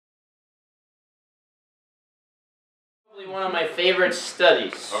One of my favorite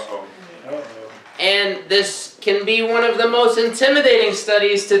studies. Uh-oh. Uh-oh. And this can be one of the most intimidating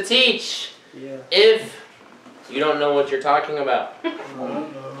studies to teach if you don't know what you're talking about.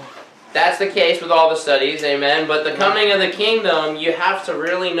 That's the case with all the studies, amen. But the coming of the kingdom, you have to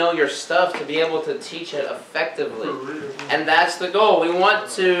really know your stuff to be able to teach it effectively. And that's the goal. We want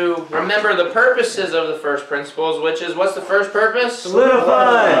to remember the purposes of the first principles, which is, what's the first purpose?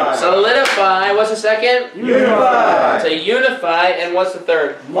 Solidify. Solidify. What's the second? Unify. To unify. And what's the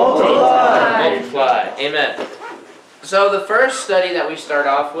third? Multiply. Multiply. Amen. So the first study that we start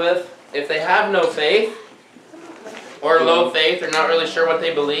off with, if they have no faith, or low faith, or not really sure what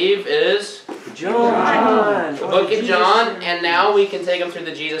they believe, is John. the book of John, and now we can take them through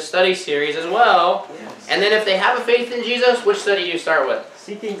the Jesus study series as well. And then if they have a faith in Jesus, which study do you start with?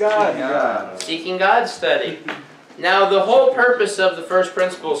 Seeking God. Seeking God study. Now the whole purpose of the First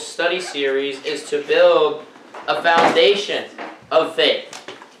Principles study series is to build a foundation of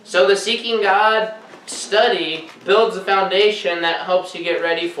faith. So the Seeking God study builds a foundation that helps you get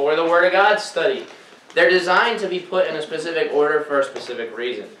ready for the Word of God study. They're designed to be put in a specific order for a specific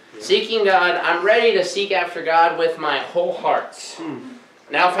reason. Seeking God, I'm ready to seek after God with my whole heart.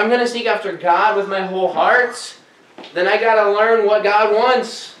 Now, if I'm going to seek after God with my whole heart, then I got to learn what God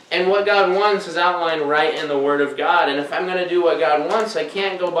wants. And what God wants is outlined right in the Word of God. And if I'm going to do what God wants, I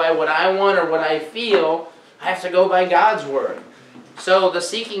can't go by what I want or what I feel. I have to go by God's Word. So the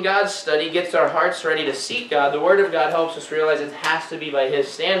Seeking God study gets our hearts ready to seek God. The Word of God helps us realize it has to be by His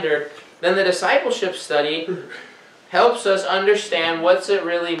standard. Then the discipleship study helps us understand what's it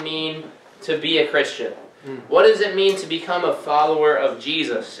really mean to be a Christian. What does it mean to become a follower of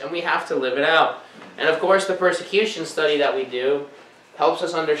Jesus? And we have to live it out. And of course the persecution study that we do helps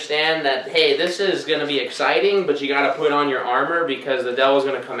us understand that, hey, this is going to be exciting, but you got to put on your armor because the devil's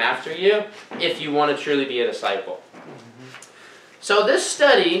going to come after you if you want to truly be a disciple. So this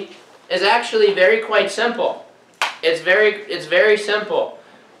study is actually quite simple. It's very simple.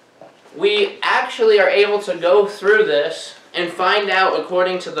 We actually are able to go through this and find out,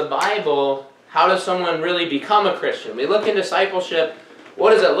 according to the Bible, how does someone really become a Christian. We look in discipleship, what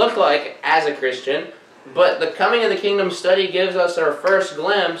does it look like as a Christian? But the Coming of the Kingdom study gives us our first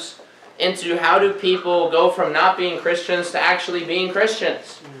glimpse into how do people go from not being Christians to actually being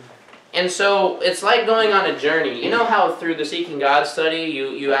Christians. And so it's like going on a journey. You know how through the Seeking God study,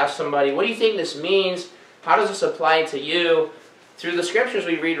 you ask somebody, what do you think this means? How does this apply to you? Through the scriptures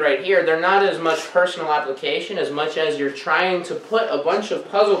we read right here, they're not as much personal application as much as you're trying to put a bunch of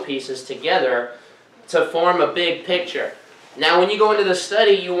puzzle pieces together to form a big picture. Now when you go into the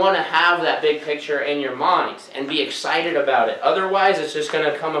study, you want to have that big picture in your mind and be excited about it. Otherwise, it's just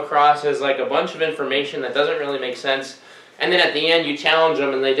going to come across as like a bunch of information that doesn't really make sense. And then at the end, you challenge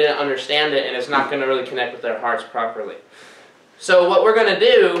them and they didn't understand it and it's not going to really connect with their hearts properly. So what we're going to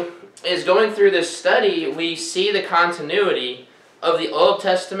do is, going through this study, we see the continuity of the Old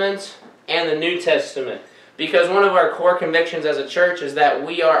Testament and the New Testament. Because one of our core convictions as a church is that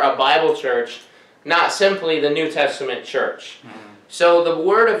we are a Bible church, not simply the New Testament church. So the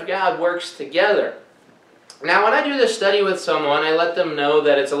Word of God works together. Now when I do this study with someone, I let them know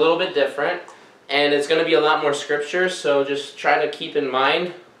that it's a little bit different and it's going to be a lot more scriptures, so just try to keep in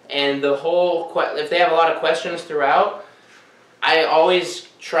mind. And if they have a lot of questions throughout, I always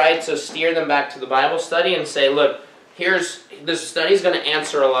try to steer them back to the Bible study and say, look, this study is going to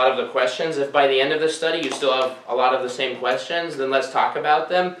answer a lot of the questions. If by the end of the study you still have a lot of the same questions, then let's talk about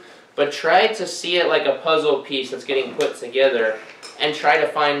them. But try to see it like a puzzle piece that's getting put together and try to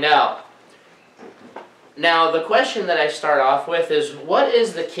find out. Now, the question that I start off with is, what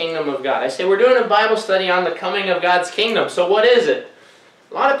is the kingdom of God? I say we're doing a Bible study on the coming of God's kingdom, so what is it?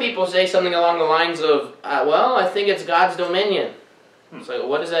 A lot of people say something along the lines of, well, I think it's God's dominion. It's like,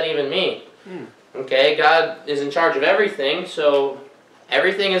 what does that even mean? Okay, God is in charge of everything, so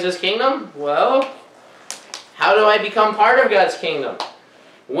everything is His kingdom? Well, how do I become part of God's kingdom?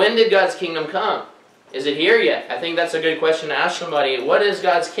 When did God's kingdom come? Is it here yet? I think that's a good question to ask somebody. What is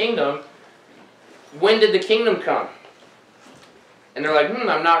God's kingdom? When did the kingdom come? And they're like,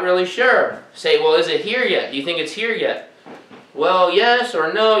 I'm not really sure. Say, well, is it here yet? Do you think it's here yet? Well, yes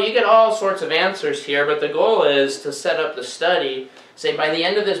or no. You get all sorts of answers here, but the goal is to set up the study. Say, by the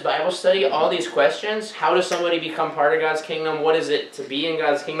end of this Bible study, all these questions, how does somebody become part of God's kingdom? What is it to be in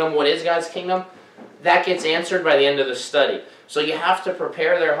God's kingdom? What is God's kingdom? That gets answered by the end of the study. So you have to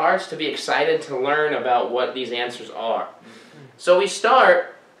prepare their hearts to be excited to learn about what these answers are. So we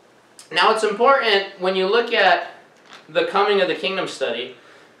start. Now it's important when you look at the Coming of the Kingdom study,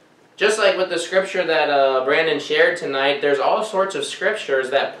 just like with the scripture that Brandon shared tonight, there's all sorts of scriptures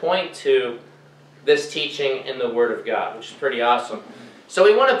that point to this teaching in the Word of God, which is pretty awesome. So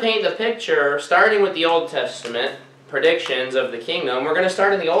we want to paint the picture, starting with the Old Testament predictions of the kingdom. We're going to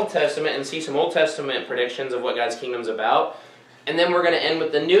start in the Old Testament and see some Old Testament predictions of what God's kingdom's about. And then we're going to end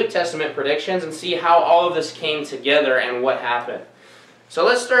with the New Testament predictions and see how all of this came together and what happened. So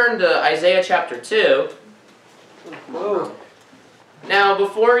let's turn to Isaiah chapter 2. Whoa. Now,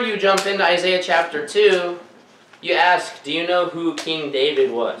 before you jump into Isaiah chapter 2, you ask, do you know who King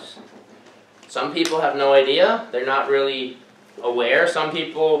David was? Some people have no idea. They're not really aware. Some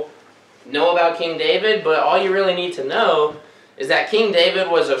people know about King David, but all you really need to know is that King David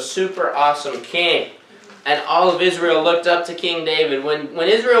was a super awesome king. And all of Israel looked up to King David. When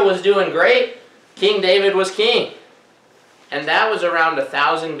Israel was doing great, King David was king. And that was around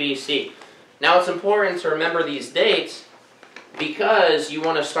 1000 BC. Now it's important to remember these dates because you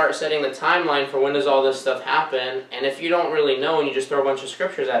want to start setting the timeline for when does all this stuff happen. And if you don't really know and you just throw a bunch of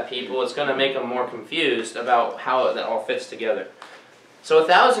scriptures at people, it's going to make them more confused about how that all fits together. So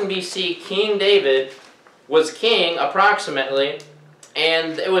 1000 BC, King David was king approximately,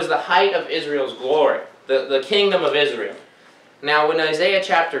 and it was the height of Israel's glory, the kingdom of Israel. Now in Isaiah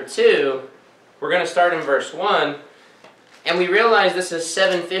chapter 2, we're going to start in verse 1, and we realize this is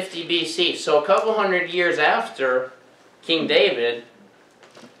 750 BC. So a couple hundred years after King David,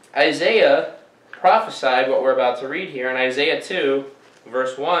 Isaiah prophesied what we're about to read here in Isaiah 2,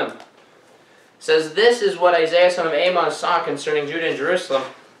 verse 1. It says, "This is what Isaiah son of Amos saw concerning Judah and Jerusalem.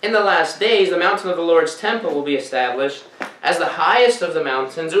 In the last days, the mountain of the Lord's temple will be established as the highest of the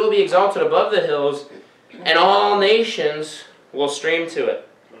mountains. It will be exalted above the hills, and all nations will stream to it.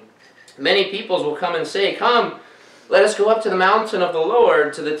 Many peoples will come and say, 'Come, let us go up to the mountain of the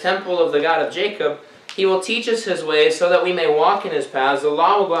Lord, to the temple of the God of Jacob. He will teach us his ways so that we may walk in his paths. The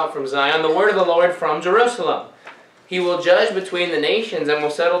law will go out from Zion, the word of the Lord from Jerusalem. He will judge between the nations and will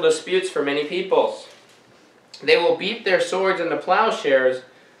settle disputes for many peoples. They will beat their swords into plowshares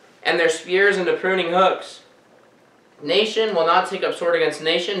and their spears into pruning hooks. Nation will not take up sword against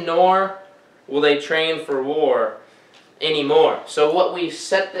nation, nor will they train for war anymore.'" So what we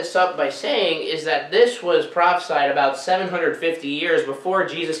set this up by saying is that this was prophesied about 750 years before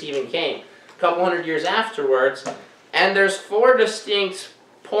Jesus even came. A couple hundred years afterwards. And there's 4 distinct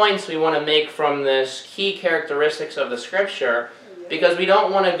points we want to make from this, key characteristics of the scripture, because we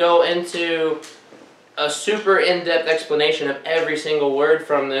don't want to go into a super in-depth explanation of every single word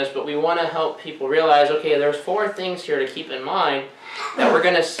from this, but we want to help people realize, okay, there's 4 things here to keep in mind that we're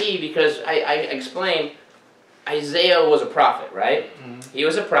going to see, because I explained Isaiah was a prophet, right? Mm-hmm. He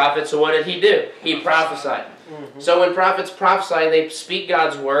was a prophet, so what did he do? He prophesied. Mm-hmm. So when prophets prophesy, they speak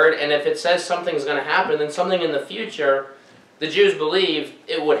God's word, and if it says something's going to happen, then something in the future, the Jews believe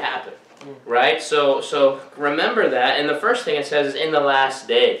it would happen, right? So remember that, and the first thing it says is in the last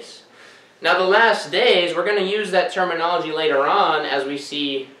days. Now the last days, we're going to use that terminology later on as we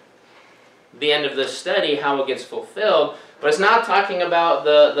see the end of this study, how it gets fulfilled, but it's not talking about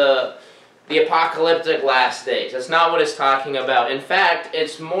the apocalyptic last days. That's not what it's talking about. In fact,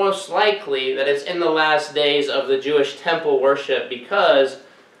 it's most likely that it's in the last days of the Jewish temple worship, because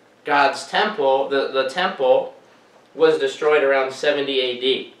God's temple, the temple, was destroyed around 70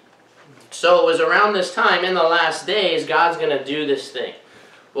 AD. So it was around this time, in the last days, God's going to do this thing.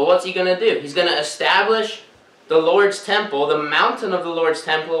 Well, what's he going to do? He's going to establish the Lord's temple. The mountain of the Lord's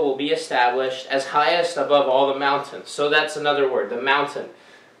temple will be established as highest above all the mountains. So that's another word, the mountain.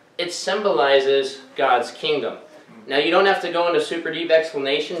 It symbolizes God's kingdom. Now, you don't have to go into super deep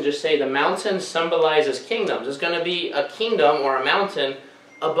explanation. Just say the mountain symbolizes kingdoms. It's going to be a kingdom or a mountain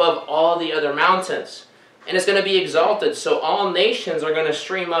above all the other mountains. And it's going to be exalted, so all nations are going to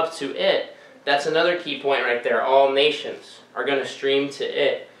stream up to it. That's another key point right there. All nations are going to stream to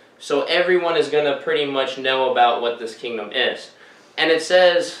it. So everyone is going to pretty much know about what this kingdom is. And it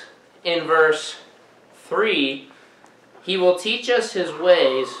says in verse 3, "He will teach us his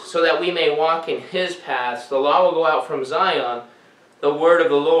ways so that we may walk in his paths. The law will go out from Zion, the word of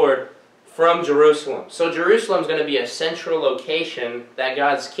the Lord from Jerusalem." So Jerusalem is going to be a central location that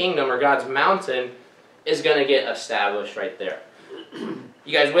God's kingdom or God's mountain is going to get established right there.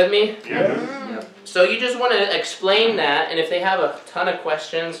 You guys with me? Yeah. So you just want to explain that, and if they have a ton of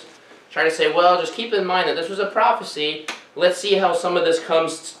questions, try to say, well, just keep in mind that this was a prophecy. Let's see how some of this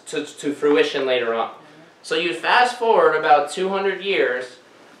comes to fruition later on. So you fast forward about 200 years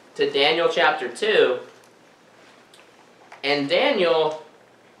to Daniel chapter 2, and Daniel,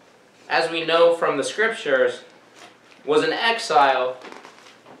 as we know from the scriptures, was in exile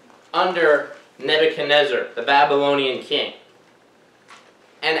under Nebuchadnezzar, the Babylonian king.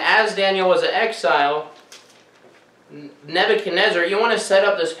 And as Daniel was in exile, Nebuchadnezzar, you want to set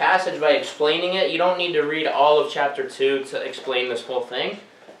up this passage by explaining it. You don't need to read all of chapter 2 to explain this whole thing.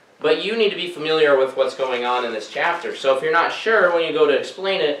 But you need to be familiar with what's going on in this chapter. So if you're not sure when you go to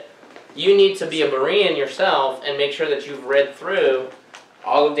explain it, you need to be a Berean yourself and make sure that you've read through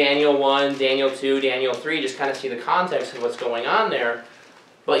all of Daniel 1, Daniel 2, Daniel 3, just kind of see the context of what's going on there.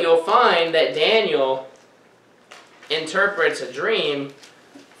 But you'll find that Daniel interprets a dream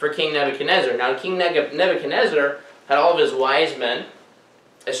for King Nebuchadnezzar. Now, King Nebuchadnezzar had all of his wise men,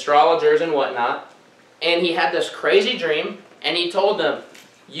 astrologers and whatnot, and he had this crazy dream, and he told them,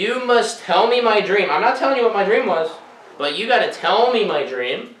 you must tell me my dream. I'm not telling you what my dream was, but you got to tell me my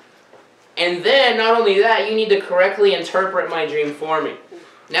dream. And then, not only that, you need to correctly interpret my dream for me.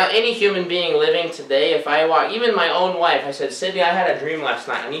 Now, any human being living today, if I walk, even my own wife, I said, Sydney, I had a dream last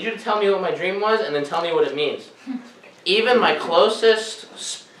night. I need you to tell me what my dream was and then tell me what it means. Even my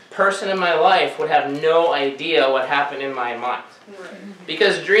closest person in my life would have no idea what happened in my mind.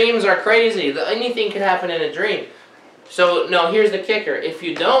 Because dreams are crazy. Anything can happen in a dream. So, no, here's the kicker. If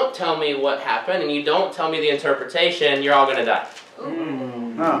you don't tell me what happened and you don't tell me the interpretation, you're all going to die.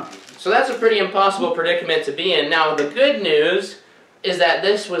 So that's a pretty impossible predicament to be in. Now, the good news is that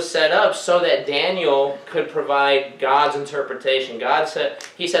this was set up so that Daniel could provide God's interpretation.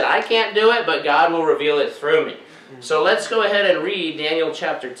 He said, I can't do it, but God will reveal it through me. So let's go ahead and read Daniel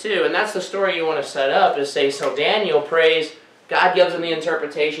chapter 2. And that's the story you want to set up, is say, so Daniel prays, God gives him the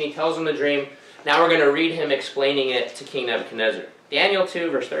interpretation, he tells him the dream. Now we're going to read him explaining it to King Nebuchadnezzar. Daniel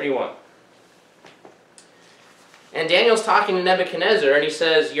 2, verse 31. And Daniel's talking to Nebuchadnezzar, and he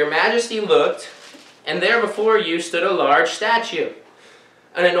says, Your Majesty looked, and there before you stood a large statue,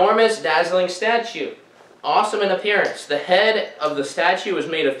 an enormous, dazzling statue, awesome in appearance. The head of the statue was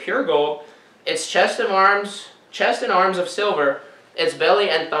made of pure gold, its chest and arms of silver, its belly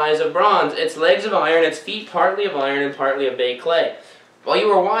and thighs of bronze, its legs of iron, its feet partly of iron and partly of baked clay. While you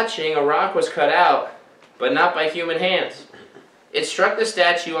were watching, a rock was cut out, but not by human hands. It struck the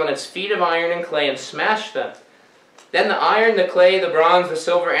statue on its feet of iron and clay and smashed them. Then the iron, the clay, the bronze, the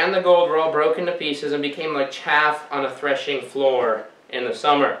silver, and the gold were all broken to pieces and became like chaff on a threshing floor in the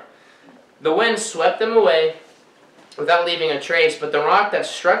summer. The wind swept them away without leaving a trace, but the rock that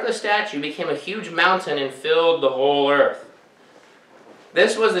struck the statue became a huge mountain and filled the whole earth.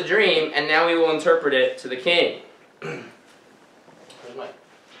 This was the dream, and now we will interpret it to the king.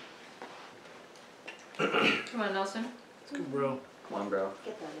 Come on, Nelson. Let's go, bro. Come on, bro.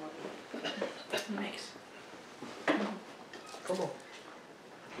 Get that one. Thanks. Come on.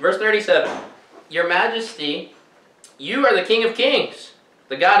 Verse 37. Your Majesty, you are the King of Kings.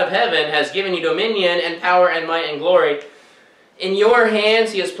 The God of heaven has given you dominion and power and might and glory. In your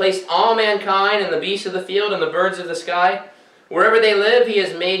hands he has placed all mankind and the beasts of the field and the birds of the sky. Wherever they live, he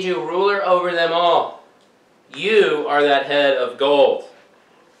has made you ruler over them all. You are that head of gold.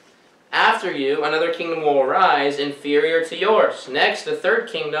 After you, another kingdom will arise, inferior to yours. Next, the third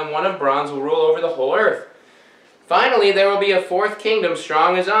kingdom, one of bronze, will rule over the whole earth. Finally, there will be a fourth kingdom,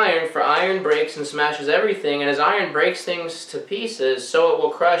 strong as iron, for iron breaks and smashes everything, and as iron breaks things to pieces, so it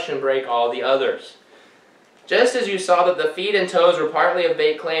will crush and break all the others. Just as you saw that the feet and toes were partly of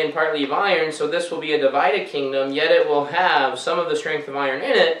baked clay and partly of iron, so this will be a divided kingdom, yet it will have some of the strength of iron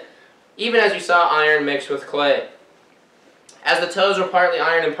in it, even as you saw iron mixed with clay. As the toes were partly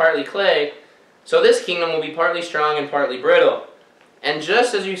iron and partly clay, so this kingdom will be partly strong and partly brittle. And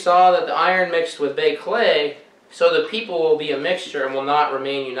just as you saw that the iron mixed with baked clay, so the people will be a mixture and will not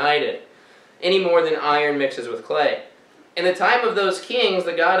remain united, any more than iron mixes with clay. In the time of those kings,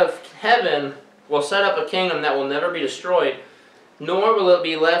 the God of heaven will set up a kingdom that will never be destroyed, nor will it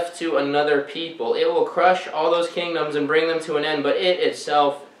be left to another people. It will crush all those kingdoms and bring them to an end, but it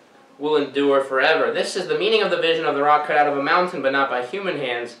itself will endure forever. This is the meaning of the vision of the rock cut out of a mountain, but not by human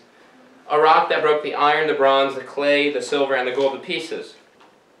hands, a rock that broke the iron, the bronze, the clay, the silver, and the gold to pieces.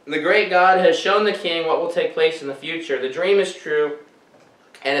 The great God has shown the king what will take place in the future. The dream is true,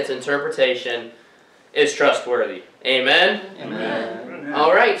 and its interpretation is trustworthy. Amen? Amen.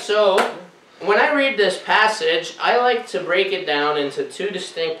 All right, so when I read this passage, I like to break it down into two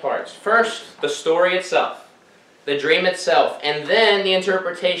distinct parts. First, the story itself, the dream itself, and then the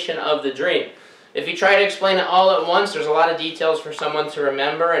interpretation of the dream. If you try to explain it all at once, there's a lot of details for someone to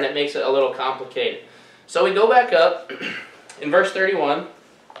remember, and it makes it a little complicated. So we go back up in verse 31.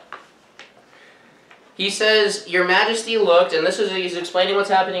 He says, Your Majesty looked, and he's explaining what's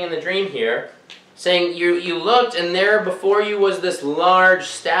happening in the dream here, saying, you looked, and there before you was this large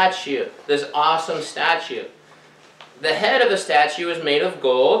statue, this awesome statue. The head of the statue is made of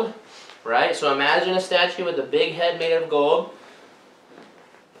gold, right? So imagine a statue with a big head made of gold.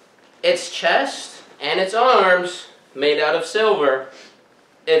 Its chest and its arms made out of silver,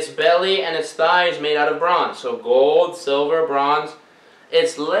 its belly and its thighs made out of bronze. So gold, silver, bronze.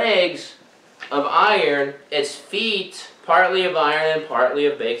 Its legs of iron, its feet partly of iron and partly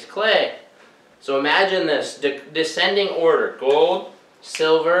of baked clay. So imagine this, descending order. Gold,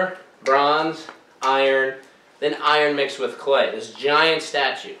 silver, bronze, iron, then iron mixed with clay. This giant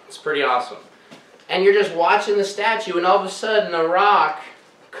statue. It's pretty awesome. And you're just watching the statue, and all of a sudden a rock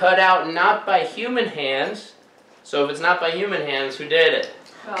cut out not by human hands. So if it's not by human hands, who did it?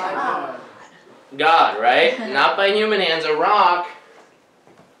 God. God, right? Not by human hands. A rock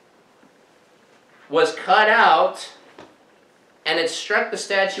was cut out, and it struck the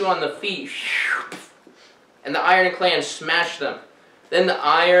statue on the feet, and the iron and clay and smashed them. Then the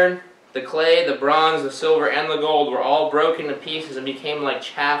iron, the clay, the bronze, the silver, and the gold were all broken to pieces and became like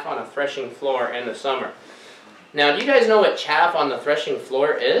chaff on a threshing floor in the summer. Now, do you guys know what chaff on the threshing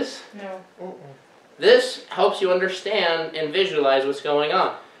floor is? No. This helps you understand and visualize what's going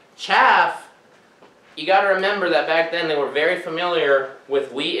on. Chaff, you got to remember that back then they were very familiar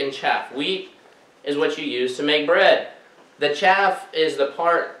with wheat and chaff. Wheat is what you use to make bread. The chaff is the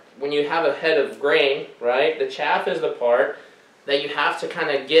part, when you have a head of grain, right? The chaff is the part that you have to kind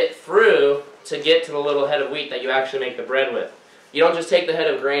of get through to get to the little head of wheat that you actually make the bread with. You don't just take the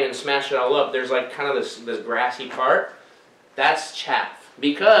head of grain and smash it all up. There's like kind of this grassy part. That's chaff.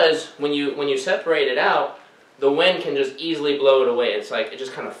 Because when you separate it out, the wind can just easily blow it away. It's like it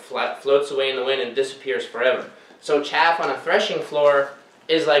just kind of floats away in the wind and disappears forever. So chaff on a threshing floor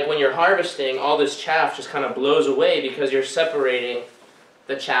is like when you're harvesting, all this chaff just kind of blows away because you're separating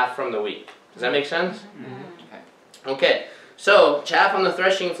the chaff from the wheat. Does that make sense? Mm-hmm. Okay. So chaff on the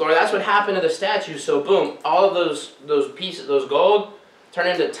threshing floor, that's what happened to the statue. So boom, all of those pieces, those gold, turned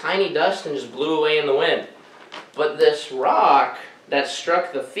into tiny dust and just blew away in the wind. But this rock that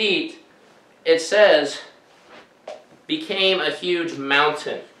struck the feet, it says, became a huge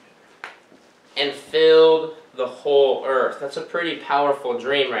mountain and filled the whole earth. That's a pretty powerful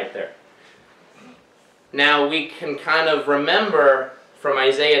dream right there. Now we can kind of remember from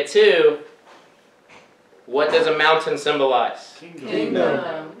Isaiah 2, what does a mountain symbolize?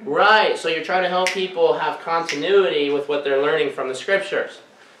 Kingdom. Right, so you're trying to help people have continuity with what they're learning from the scriptures.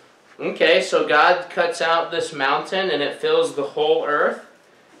 Okay, so God cuts out this mountain and it fills the whole earth.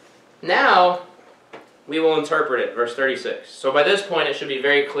 Now, we will interpret it, verse 36. So by this point, it should be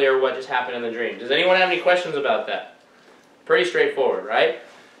very clear what just happened in the dream. Does anyone have any questions about that? Pretty straightforward, right?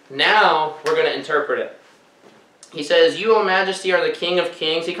 Now, we're going to interpret it. He says, "You, O Majesty, are the King of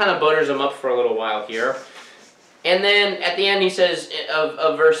Kings." He kind of butters him up for a little while here. And then at the end, he says,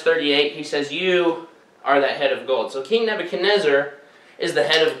 of verse 38, he says, "You are that head of gold." So King Nebuchadnezzar is the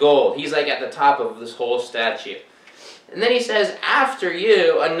head of gold. He's like at the top of this whole statue. And then he says, "After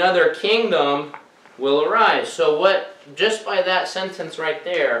you, another kingdom will arise." So what, just by that sentence right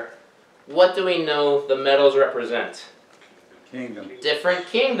there, what do we know the metals represent? Kingdom. Different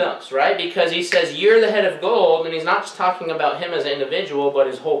kingdoms, right? Because he says, "You're the head of gold," and he's not just talking about him as an individual, but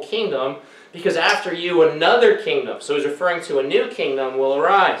his whole kingdom. Because after you, another kingdom, so he's referring to a new kingdom, will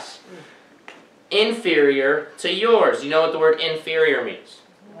arise. Inferior to yours. You know what the word inferior means?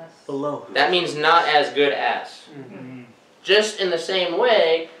 Below. That means not as good as. Just in the same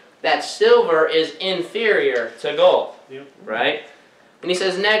way that silver is inferior to gold. Yep. Right? And he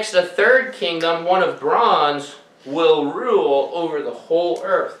says next, a third kingdom, one of bronze, will rule over the whole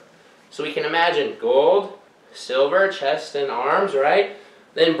earth. So we can imagine gold, silver, chest and arms, right?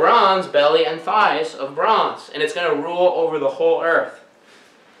 Then bronze, belly and thighs of bronze. And it's going to rule over the whole earth.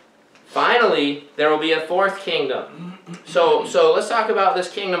 Finally, there will be a fourth kingdom. So let's talk about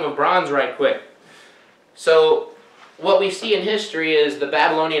this kingdom of bronze right quick. So what we see in history is the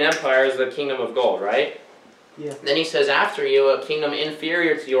Babylonian Empire is the kingdom of gold, right? Yeah. Then he says, after you, a kingdom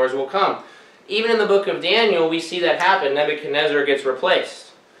inferior to yours will come. Even in the book of Daniel, we see that happen. Nebuchadnezzar gets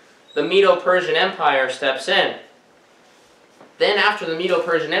replaced. The Medo-Persian Empire steps in. Then after the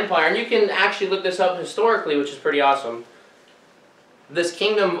Medo-Persian Empire, and you can actually look this up historically, which is pretty awesome, this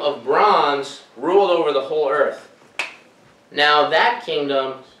kingdom of bronze ruled over the whole earth. Now that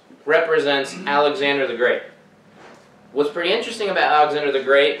kingdom represents Alexander the Great. What's pretty interesting about Alexander the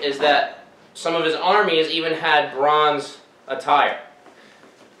Great is that some of his armies even had bronze attire.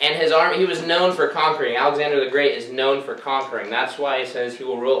 And his army, he was known for conquering. Alexander the Great is known for conquering. That's why he says he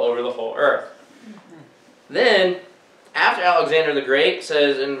will rule over the whole earth. Then, after Alexander the Great,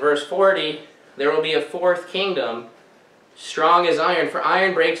 says in verse 40, there will be a fourth kingdom, strong as iron, for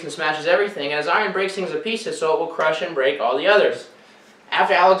iron breaks and smashes everything, and as iron breaks things to pieces, so it will crush and break all the others.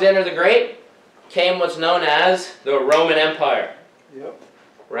 After Alexander the Great came what's known as the Roman Empire. Yep.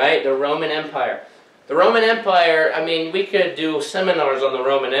 Right? The Roman Empire. The Roman Empire, I mean, we could do seminars on the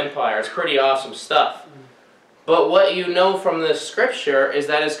Roman Empire. It's pretty awesome stuff. But what you know from the scripture is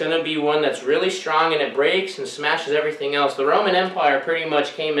that it's going to be one that's really strong and it breaks and smashes everything else. The Roman Empire pretty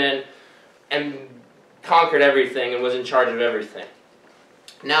much came in and conquered everything and was in charge of everything.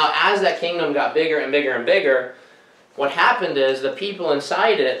 Now, as that kingdom got bigger and bigger and bigger, what happened is the people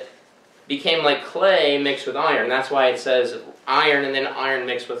inside it became like clay mixed with iron. That's why it says iron and then iron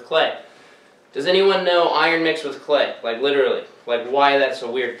mixed with clay. Does anyone know iron mixed with clay? Like literally. Like why that's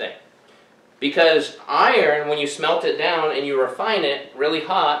a weird thing. Because iron, when you smelt it down and you refine it really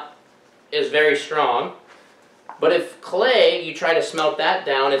hot, is very strong. But if clay, you try to smelt that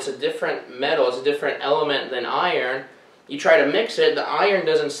down, it's a different metal, it's a different element than iron. You try to mix it, the iron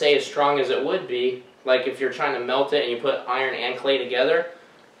doesn't stay as strong as it would be. Like if you're trying to melt it and you put iron and clay together,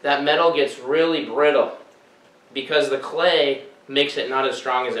 that metal gets really brittle because the clay makes it not as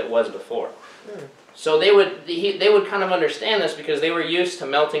strong as it was before. So they would kind of understand this because they were used to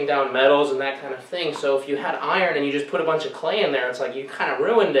melting down metals and that kind of thing. So if you had iron and you just put a bunch of clay in there, it's like you kind of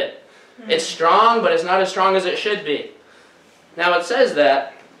ruined it. It's strong, but it's not as strong as it should be. Now it says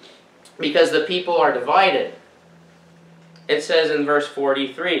that because the people are divided. It says in verse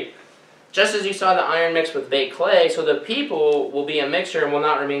 43, just as you saw the iron mixed with baked clay, so the people will be a mixture and will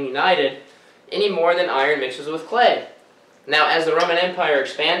not remain united any more than iron mixes with clay. Now as the Roman Empire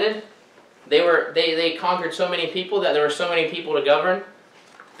expanded, they conquered so many people that there were so many people to govern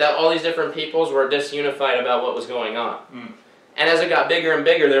that all these different peoples were disunified about what was going on. And as it got bigger and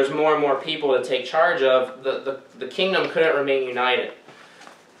bigger, there's more and more people to take charge of. The kingdom couldn't remain united.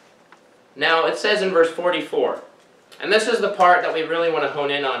 Now it says in verse 44, and this is the part that we really want to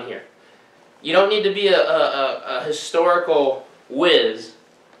hone in on here. You don't need to be a historical whiz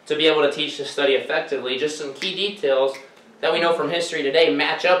to be able to teach this study effectively. Just some key details that we know from history today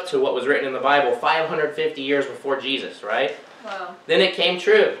match up to what was written in the Bible 550 years before Jesus, right? Wow. Then it came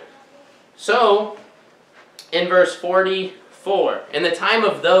true. So, in verse 44, in the time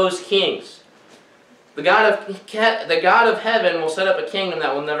of those kings, the God of heaven will set up a kingdom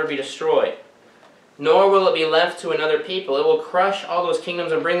that will never be destroyed, nor will it be left to another people. It will crush all those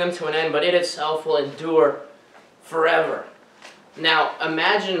kingdoms and bring them to an end, but it itself will endure forever. Now,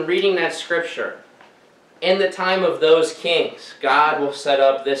 imagine reading that scripture. In the time of those kings, God will set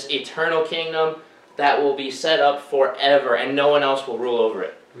up this eternal kingdom that will be set up forever, and no one else will rule over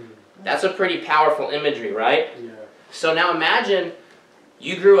it. That's a pretty powerful imagery, right? Yeah. So now imagine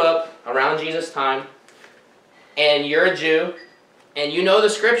you grew up around Jesus' time, and you're a Jew, and you know the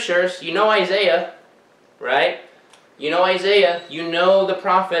scriptures, you know Isaiah, right? You know Isaiah, you know the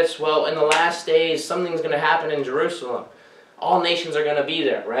prophets. Well, in the last days, something's going to happen in Jerusalem. All nations are going to be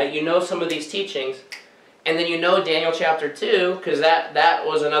there, right? You know some of these teachings. And then you know Daniel chapter 2, because that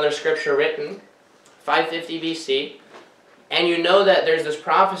was another scripture written, 550 BC. And you know that there's this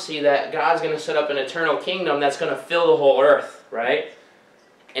prophecy that God's going to set up an eternal kingdom that's going to fill the whole earth, right?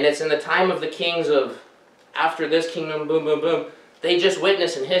 And it's in the time of the kings of, after this kingdom, boom, boom, boom. They just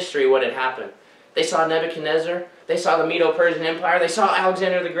witnessed in history what had happened. They saw Nebuchadnezzar. They saw the Medo-Persian Empire. They saw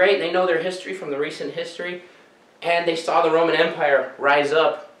Alexander the Great. They know their history from the recent history. And they saw the Roman Empire rise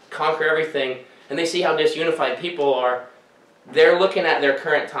up, conquer everything. And they see how disunified people are. They're looking at their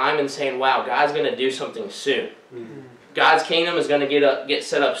current time and saying, wow, God's going to do something soon. God's kingdom is going to get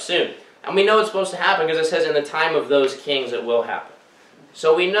set up soon. And we know it's supposed to happen because it says in the time of those kings it will happen.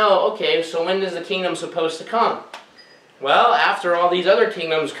 So we know, okay, so when is the kingdom supposed to come? Well, after all these other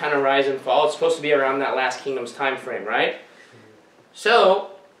kingdoms kind of rise and fall, it's supposed to be around that last kingdom's time frame, right?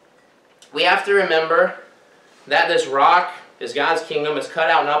 So, we have to remember that this rock is God's kingdom. It's cut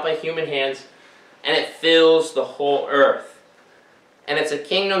out not by human hands, and it fills the whole earth. And it's a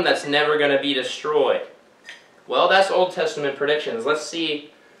kingdom that's never going to be destroyed. Well, that's Old Testament predictions. Let's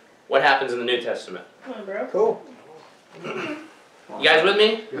see what happens in the New Testament. Come on, bro. Cool. You guys with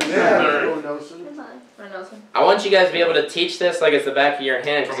me? Yeah. Come on. Or Nelson. I want you guys to be able to teach this like it's the back of your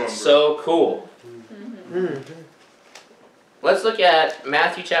hand because it's so cool. Let's look at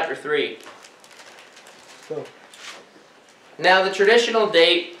Matthew chapter 3. Cool. Now, the traditional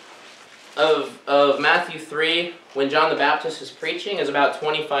date of Matthew 3, when John the Baptist is preaching, is about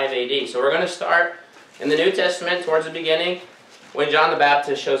 25 AD. So we're going to start in the New Testament towards the beginning when John the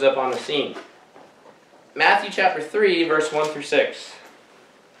Baptist shows up on the scene. Matthew chapter 3, verse 1 through 6.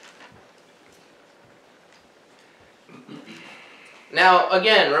 Now,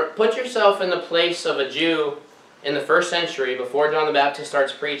 again, put yourself in the place of a Jew in the first century before John the Baptist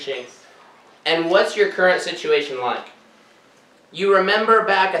starts preaching. And what's your current situation like? You remember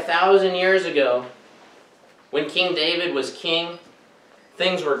back 1,000 years ago when King David was king?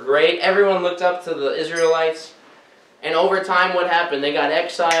 Things were great. Everyone looked up to the Israelites. And over time, what happened? They got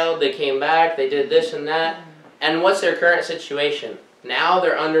exiled. They came back. They did this and that. And what's their current situation? Now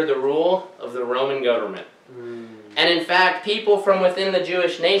they're under the rule of the Roman government. And in fact, people from within the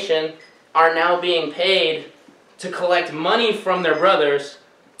Jewish nation are now being paid to collect money from their brothers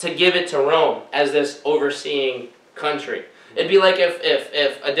to give it to Rome as this overseeing country. It'd be like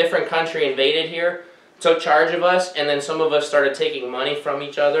if a different country invaded here, took charge of us, and then some of us started taking money from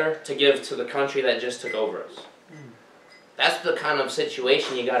each other to give to the country that just took over us. That's the kind of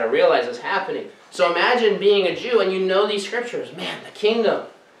situation you got to realize is happening. So imagine being a Jew and you know these scriptures. Man, the kingdom,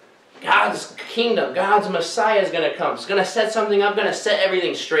 God's Messiah is going to come. It's going to set something up, going to set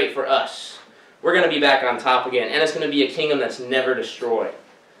everything straight for us. We're going to be back on top again, and it's going to be a kingdom that's never destroyed.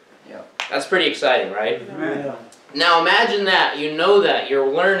 Yeah. That's pretty exciting, right? Yeah. Now imagine that, you know that,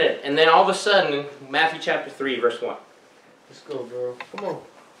 you're learning, and then all of a sudden, Matthew chapter 3, verse 1. Let's go, bro.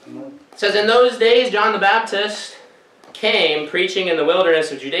 Come on. It says, in those days John the Baptist came, preaching in the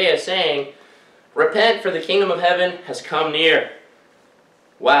wilderness of Judea, saying, repent, for the kingdom of heaven has come near.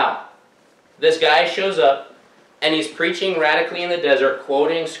 Wow. This guy shows up, and he's preaching radically in the desert,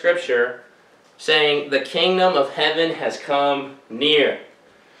 quoting scripture, saying, the kingdom of heaven has come near.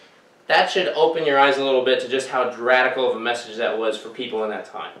 That should open your eyes a little bit to just how radical of a message that was for people in that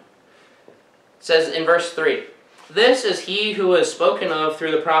time. It says in verse 3, this is he who was spoken of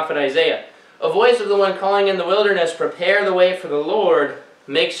through the prophet Isaiah, a voice of the one calling in the wilderness, prepare the way for the Lord,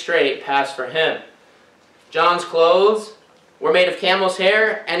 make straight paths for him. John's clothes were made of camel's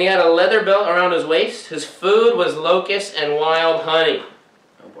hair, and he had a leather belt around his waist. His food was locusts and wild honey.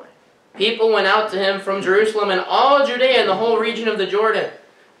 Oh boy. People went out to him from Jerusalem and all Judea and the whole region of the Jordan.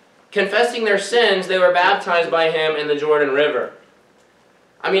 Confessing their sins, they were baptized by him in the Jordan River.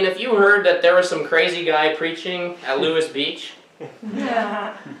 I mean, if you heard that there was some crazy guy preaching at Lewis Beach,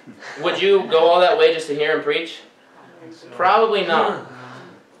 would you go all that way just to hear him preach? Probably not.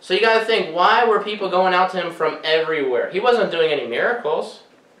 So you got to think, why were people going out to him from everywhere? He wasn't doing any miracles,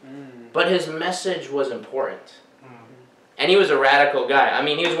 but his message was important. And he was a radical guy. I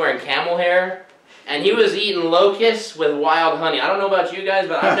mean, he was wearing camel hair, and he was eating locusts with wild honey. I don't know about you guys,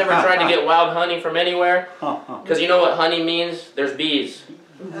 but I've never tried to get wild honey from anywhere. Because you know what honey means? There's bees.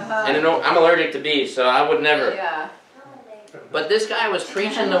 And I'm allergic to bees, so I would never. Yeah. But this guy was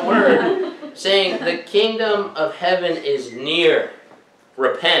preaching the word, saying the kingdom of heaven is near.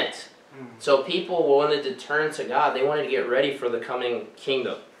 Repent. So people wanted to turn to God. They wanted to get ready for the coming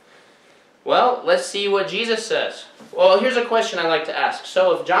kingdom. Well, let's see what Jesus says. Well, here's a question I like to ask.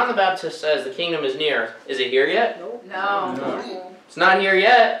 So if John the Baptist says the kingdom is near, is it here yet? No. It's not here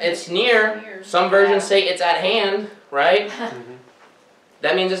yet. It's near. Some versions say it's at hand, right?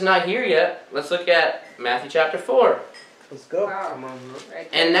 That means it's not here yet. Let's look at Matthew chapter 4. Let's go. Wow.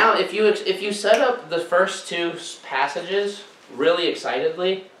 And now if you set up the first two passages really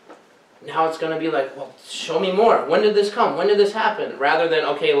excitedly, now it's going to be like, well, show me more. When did this come? When did this happen? Rather than,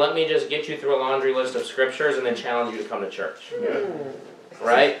 okay, let me just get you through a laundry list of scriptures and then challenge you to come to church.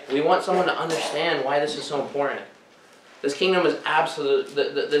 Right? We want someone to understand why this is so important. This kingdom is absolute.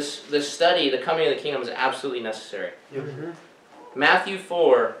 This study, the coming of the kingdom, is absolutely necessary. Matthew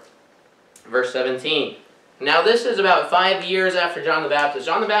 4, verse 17. Now this is about 5 years after John the Baptist.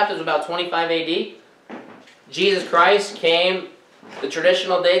 John the Baptist was about 25 AD. Jesus Christ came, the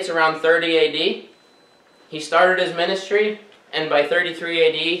traditional date's around 30 AD. He started his ministry, and by 33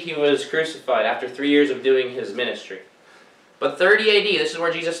 AD he was crucified after 3 years of doing his ministry. But 30 AD, this is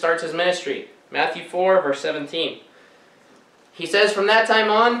where Jesus starts his ministry. Matthew 4, verse 17. He says, from that time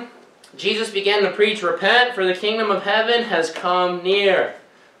on, Jesus began to preach, repent, for the kingdom of heaven has come near.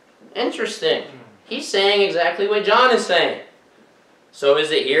 Interesting. He's saying exactly what John is saying. So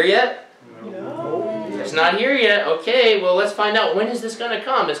is it here yet? No. It's not here yet. Okay, well let's find out, when is this going to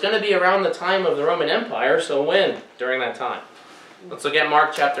come? It's going to be around the time of the Roman Empire, so when? During that time. Let's look at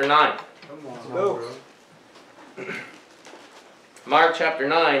Mark chapter 9. Let's go. Mark chapter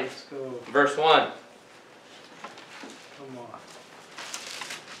 9, verse 1.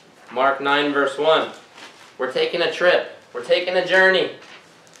 Mark 9, verse 1. We're taking a trip. We're taking a journey.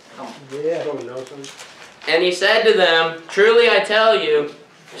 Yeah. And he said to them, truly I tell you,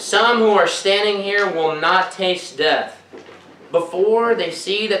 some who are standing here will not taste death before they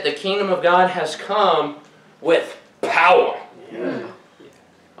see that the kingdom of God has come with power.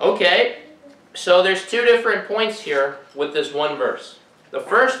 Okay, so there's two different points here with this one verse. The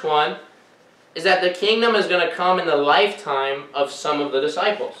first one is that the kingdom is going to come in the lifetime of some of the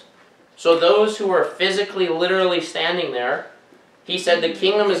disciples. So those who are physically, literally standing there, he said the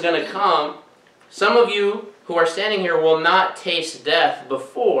kingdom is going to come. Some of you who are standing here will not taste death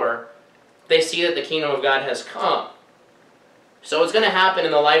before they see that the kingdom of God has come. So it's going to happen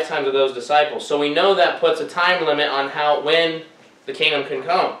in the lifetimes of those disciples. So we know that puts a time limit on when the kingdom can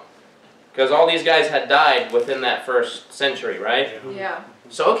come. Because all these guys had died within that first century, right? Yeah.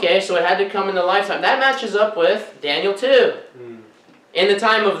 So okay, so it had to come in the lifetime. That matches up with Daniel 2. In the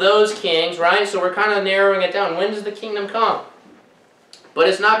time of those kings, right? So we're kind of narrowing it down. When does the kingdom come? But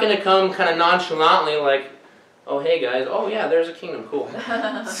it's not going to come kind of nonchalantly like, oh, hey guys, oh yeah, there's a kingdom, cool.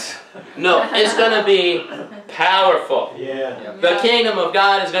 No, it's going to be powerful. Yeah. The kingdom of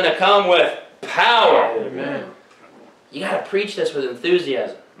God is going to come with power. Amen. You got to preach this with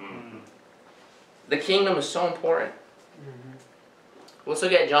enthusiasm. The kingdom is so important. Let's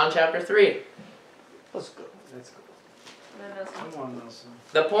look at John chapter 3. Let's go. Let's go. Come on, Nelson.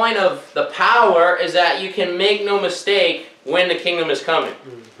 The point of the power is that you can make no mistake when the kingdom is coming.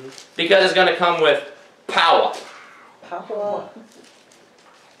 Because it's going to come with power. Power.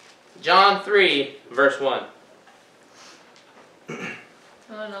 John 3, verse 1.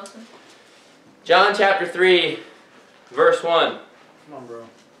 Hello, Nelson. John chapter 3, verse 1. Come on, bro.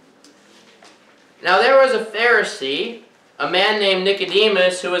 Now there was a Pharisee, a man named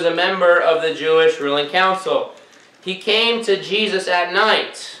Nicodemus, who was a member of the Jewish ruling council. He came to Jesus at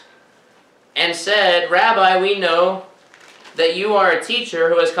night and said, Rabbi, we know that you are a teacher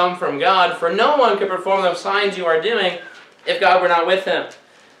who has come from God, for no one could perform the signs you are doing if God were not with him.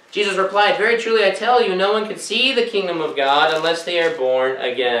 Jesus replied, Very truly I tell you, no one can see the kingdom of God unless they are born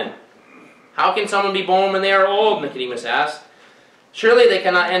again. How can someone be born when they are old? Nicodemus asked. Surely they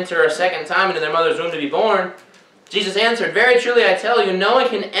cannot enter a second time into their mother's womb to be born. Jesus answered, Very truly I tell you, no one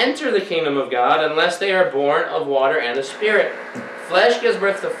can enter the kingdom of God unless they are born of water and the Spirit. Flesh gives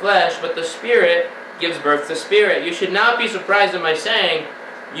birth to flesh, but the Spirit gives birth to spirit. You should not be surprised at my saying,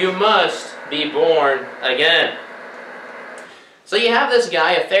 you must be born again. So you have this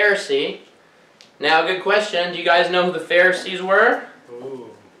guy, a Pharisee. Now, good question. Do you guys know who the Pharisees were?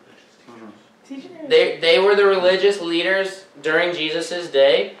 They were the religious leaders during Jesus'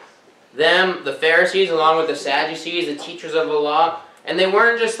 day. Them, the Pharisees, along with the Sadducees, the teachers of the law. And they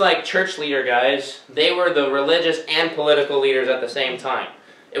weren't just like church leader guys. They were the religious and political leaders at the same time.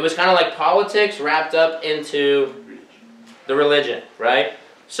 It was kind of like politics wrapped up into the religion, right?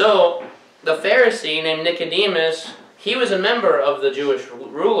 So, the Pharisee named Nicodemus, he was a member of the Jewish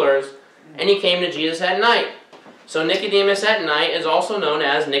rulers, and he came to Jesus at night. So Nicodemus at night is also known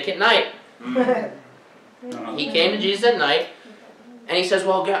as Nick at night. He came to Jesus at night, and he says,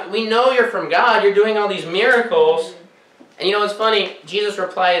 well, God, we know you're from God. You're doing all these miracles. And you know what's funny? Jesus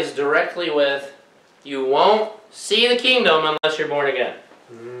replies directly with, you won't see the kingdom unless you're born again.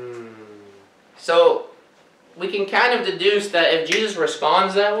 So we can kind of deduce that if Jesus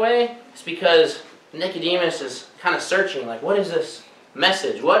responds that way, it's because Nicodemus is kind of searching, like, what is this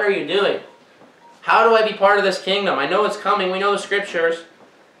message? What are you doing? How do I be part of this kingdom? I know it's coming. We know the scriptures.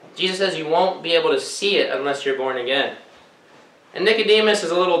 Jesus says you won't be able to see it unless you're born again. And Nicodemus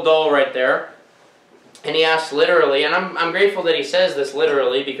is a little dull right there. And he asks literally, and I'm grateful that he says this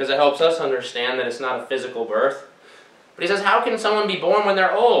literally because it helps us understand that it's not a physical birth. But he says, how can someone be born when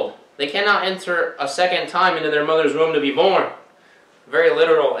they're old? They cannot enter a second time into their mother's womb to be born. Very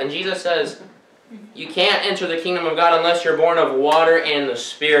literal. And Jesus says, you can't enter the kingdom of God unless you're born of water and the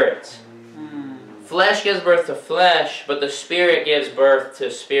Spirit. Flesh gives birth to flesh, but the Spirit gives birth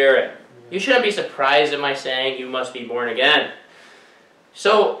to spirit. You shouldn't be surprised at my saying you must be born again.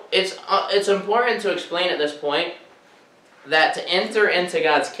 So it's important to explain at this point that to enter into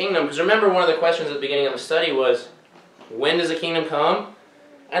God's kingdom, because remember one of the questions at the beginning of the study was, when does the kingdom come?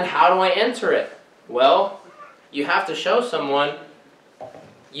 And how do I enter it? Well, you have to show someone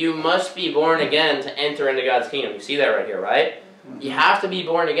you must be born again to enter into God's kingdom. You see that right here, right? You have to be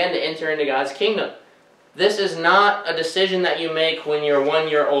born again to enter into God's kingdom. This is not a decision that you make when you're 1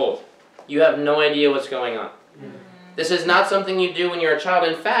 year old. You have no idea what's going on. This is not something you do when you're a child.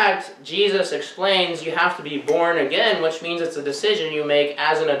 In fact, Jesus explains you have to be born again, which means it's a decision you make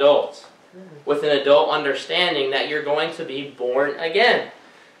as an adult, with an adult understanding that you're going to be born again.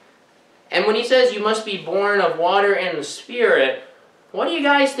 And when he says you must be born of water and the Spirit, what do you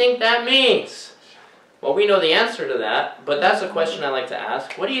guys think that means? Well, we know the answer to that, but that's a question I like to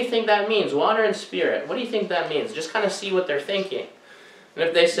ask. What do you think that means? Water and Spirit. What do you think that means? Just kind of see what they're thinking. And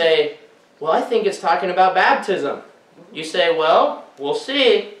if they say, well, I think it's talking about baptism. You say, well, we'll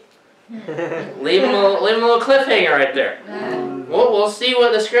see. Leave them a little cliffhanger right there. Well, we'll see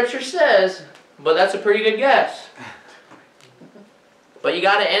what the scripture says, but that's a pretty good guess. But you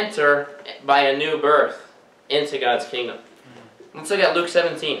got to enter by a new birth into God's kingdom. Let's look at Luke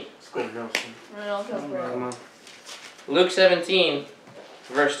 17. Let's go, Nelson. And also for Come on. Luke 17,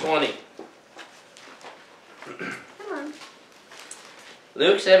 verse 20. Come on.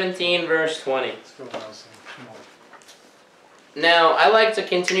 Luke 17, verse 20. Let's go, Nelson. Come on. Now, I like to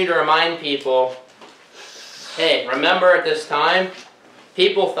continue to remind people, hey, remember at this time,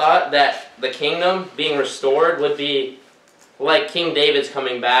 people thought that the kingdom being restored would be like King David's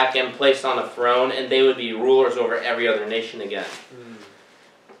coming back and placed on a throne, and they would be rulers over every other nation again.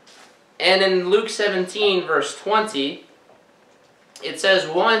 And in Luke 17, verse 20, it says,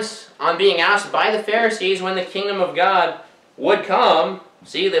 once, on being asked by the Pharisees when the kingdom of God would come,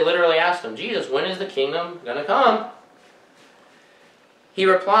 see, they literally asked him, Jesus, when is the kingdom going to come? He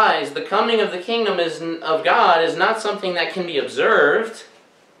replies, the coming of the kingdom of God is not something that can be observed,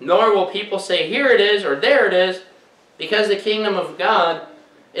 nor will people say, here it is, or there it is, because the kingdom of God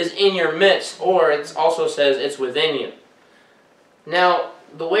is in your midst, or it also says it's within you. Now,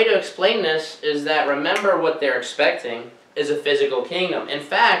 the way to explain this is that remember what they're expecting is a physical kingdom. In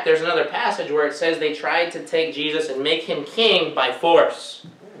fact, there's another passage where it says they tried to take Jesus and make him king by force.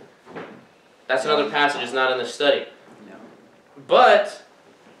 That's another passage, it's not in the study. But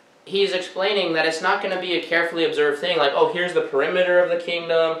he's explaining that it's not going to be a carefully observed thing, like, oh, here's the perimeter of the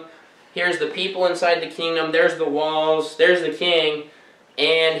kingdom, here's the people inside the kingdom, there's the walls, there's the king,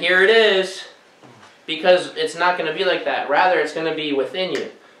 and here it is, because it's not going to be like that. Rather, it's going to be within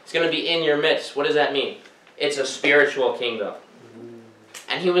you. It's going to be in your midst. What does that mean? It's a spiritual kingdom.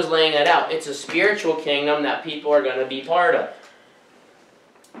 And he was laying that out. It's a spiritual kingdom that people are going to be part of.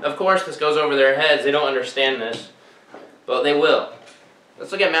 Of course, this goes over their heads. They don't understand this. But they will.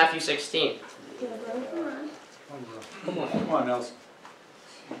 Let's look at Matthew 16. Yeah, bro. Come on. Come on, Nelson.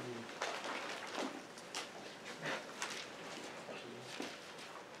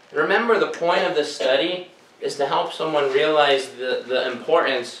 Remember, the point of this study is to help someone realize the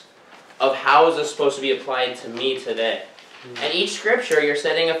importance of how is this supposed to be applied to me today. And each scripture, you're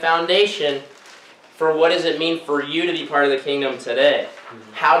setting a foundation for what does it mean for you to be part of the kingdom today.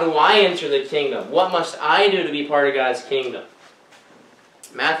 How do I enter the kingdom? What must I do to be part of God's kingdom?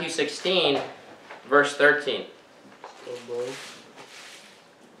 Matthew 16, verse 13.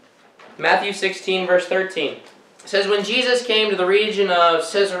 Matthew 16, verse 13. It says, when Jesus came to the region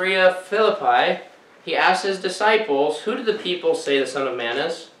of Caesarea Philippi, he asked his disciples, who do the people say the Son of Man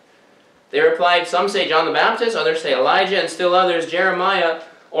is? They replied, some say John the Baptist, others say Elijah, and still others Jeremiah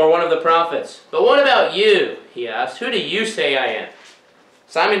or one of the prophets. But what about you? He asked, who do you say I am?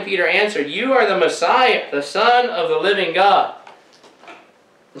 Simon Peter answered, you are the Messiah, the Son of the living God.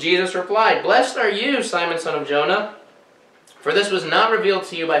 Jesus replied, blessed are you, Simon, son of Jonah, for this was not revealed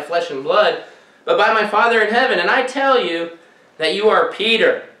to you by flesh and blood, but by my Father in heaven. And I tell you that you are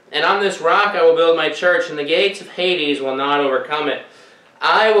Peter, and on this rock I will build my church, and the gates of Hades will not overcome it.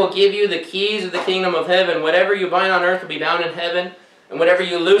 I will give you the keys of the kingdom of heaven. Whatever you bind on earth will be bound in heaven, and whatever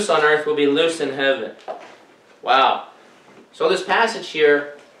you loose on earth will be loosed in heaven. Wow. So this passage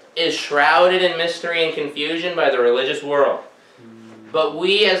here is shrouded in mystery and confusion by the religious world. But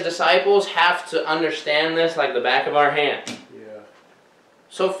we as disciples have to understand this like the back of our hand. Yeah.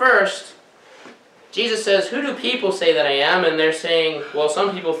 So first, Jesus says, who do people say that I am? And they're saying, well,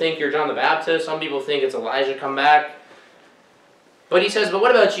 some people think you're John the Baptist. Some people think it's Elijah come back. But he says, but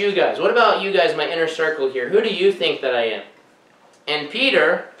what about you guys? What about you guys, my inner circle here? Who do you think that I am? And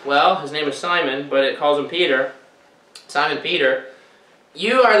Peter, well, his name is Simon, but it calls him Peter. Simon Peter,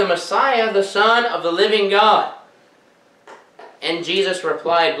 you are the Messiah, the Son of the living God. And Jesus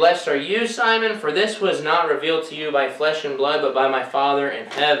replied, blessed are you, Simon, for this was not revealed to you by flesh and blood, but by my Father in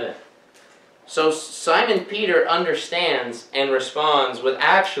heaven. So Simon Peter understands and responds with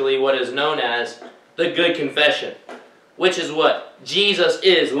actually what is known as the good confession, which is what? Jesus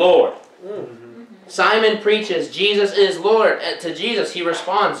is Lord. Simon preaches, Jesus is Lord. And to Jesus, he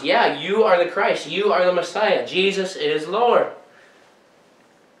responds, yeah, you are the Christ. You are the Messiah. Jesus is Lord.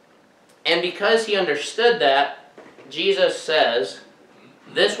 And because he understood that, Jesus says,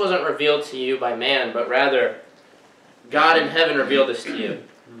 this wasn't revealed to you by man, but rather God in heaven revealed this to you.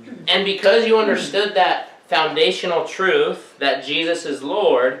 And because you understood that foundational truth, that Jesus is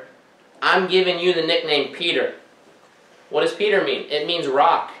Lord, I'm giving you the nickname Peter. What does Peter mean? It means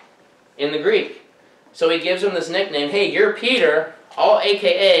rock in the Greek. So he gives him this nickname, hey, you're Peter, all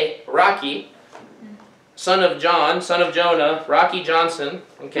aka Rocky, son of John, son of Jonah, Rocky Johnson,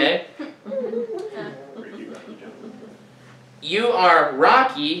 okay? You are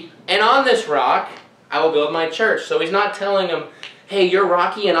Rocky, and on this rock, I will build my church. So he's not telling him, hey, you're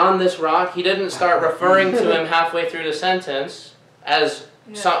Rocky, and on this rock. He didn't start referring to him halfway through the sentence as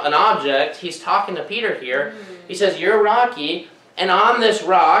an object. He's talking to Peter here. He says, you're Rocky, And on this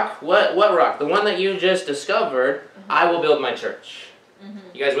rock, what rock? The one that you just discovered, I will build my church.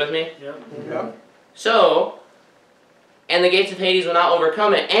 You guys with me? Yep. Yep. So, and the gates of Hades will not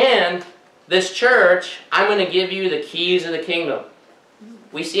overcome it. And this church, I'm going to give you the keys of the kingdom.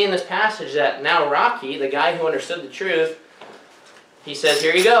 We see in this passage that now Rocky, the guy who understood the truth, he says,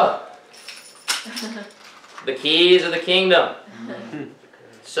 here you go. The keys of the kingdom.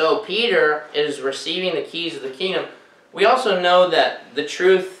 So Peter is receiving the keys of the kingdom. We also know that the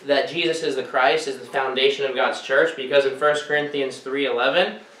truth that Jesus is the Christ is the foundation of God's church, because in 1 Corinthians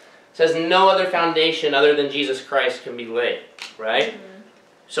 3:11 it says no other foundation other than Jesus Christ can be laid, right?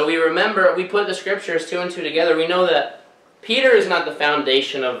 So we remember, we put the scriptures 2 and 2 together. We know that Peter is not the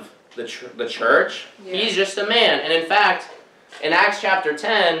foundation of the church. Yeah. He's just a man. And in fact, in Acts chapter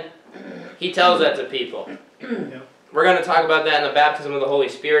 10, he tells that to people. Yep. We're going to talk about that in the baptism of the Holy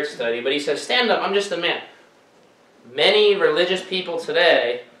Spirit study. But he says, stand up, I'm just a man. Many religious people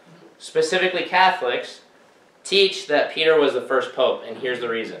today, specifically Catholics, teach that Peter was the first pope. And here's the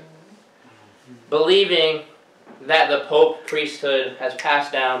reason. Believing that the pope priesthood has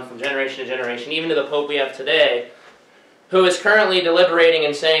passed down from generation to generation, even to the pope we have today, who is currently deliberating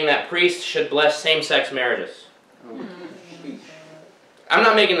and saying that priests should bless same-sex marriages. I'm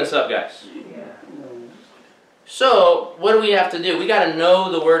not making this up, guys. So, what do we have to do? We got to know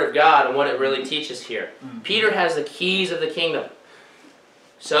the Word of God and what it really teaches here. Peter has the keys of the kingdom.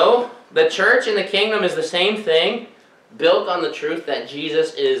 So, the church and the kingdom is the same thing, built on the truth that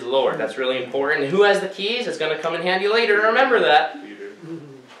Jesus is Lord. That's really important. And who has the keys? It's going to come in handy later. Remember that.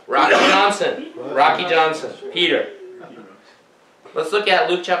 Rocky Johnson. Rocky Johnson. Peter. Let's look at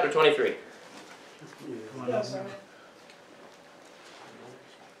Luke chapter 23.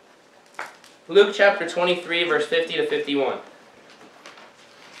 Luke chapter 23, verse 50 to 51.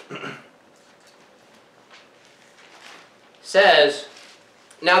 Says,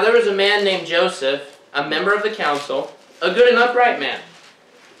 now there was a man named Joseph, a member of the council, a good and upright man,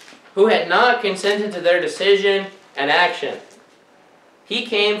 who had not consented to their decision and action. He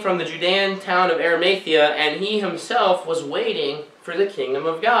came from the Judean town of Arimathea, and he himself was waiting for the kingdom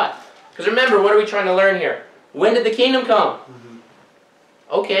of God. Because remember, what are we trying to learn here? When did the kingdom come?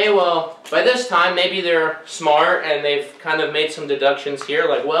 Okay, well, by this time, maybe they're smart and they've kind of made some deductions here,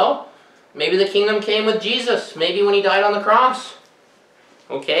 like, well, maybe the kingdom came with Jesus, maybe when he died on the cross.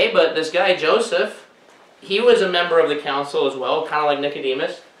 Okay, but this guy, Joseph, he was a member of the council as well, kind of like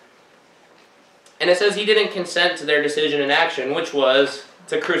Nicodemus. And it says he didn't consent to their decision and action, which was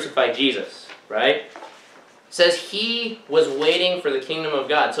to crucify Jesus, right? It says he was waiting for the kingdom of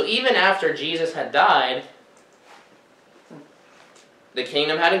God. So even after Jesus had died, the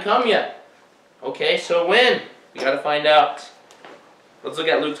kingdom hadn't come yet. Okay, so when? We got to find out. Let's look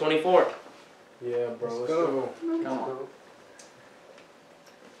at Luke 24. Yeah, bro. Let's go. Come on.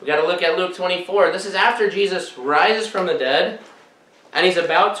 We got to look at Luke 24. This is after Jesus rises from the dead, and he's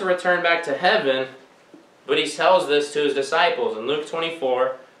about to return back to heaven, but he tells this to his disciples in Luke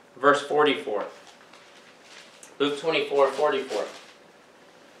 24, verse 44. Luke 24, 44.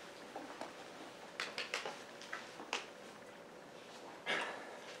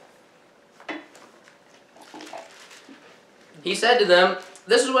 He said to them,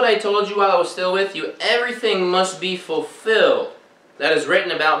 this is what I told you while I was still with you. Everything must be fulfilled that is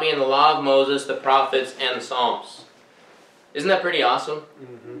written about me in the law of Moses, the prophets, and the Psalms. Isn't that pretty awesome?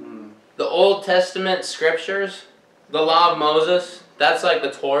 The Old Testament scriptures, the law of Moses, that's like the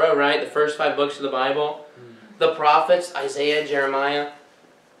Torah, right? The first 5 books of the Bible. The prophets, Isaiah, Jeremiah,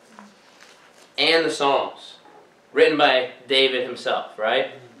 and the Psalms, written by David himself,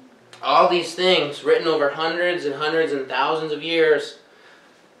 right? All these things, written over hundreds and hundreds and thousands of years,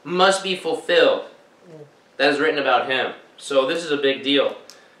 must be fulfilled. That is written about him. So this is a big deal.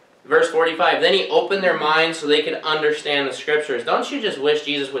 Verse 45, then he opened their minds so they could understand the scriptures. Don't you just wish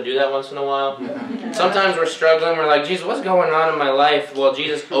Jesus would do that once in a while? Sometimes we're struggling. We're like, Jesus, what's going on in my life? Well,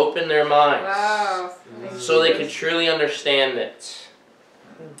 Jesus opened their minds so they could truly understand it.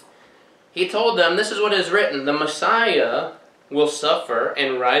 He told them, this is what is written. The Messiah will suffer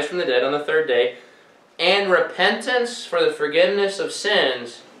and rise from the dead on the 3rd day, and repentance for the forgiveness of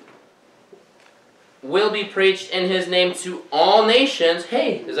sins will be preached in his name to all nations.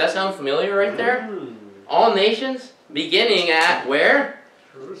 Hey, does that sound familiar right there? All nations, beginning at where?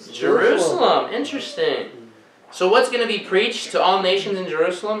 Jerusalem. Interesting. So what's going to be preached to all nations in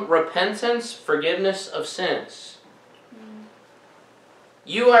Jerusalem? Repentance, forgiveness of sins.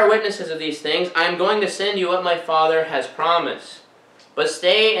 You are witnesses of these things. I am going to send you what my Father has promised. But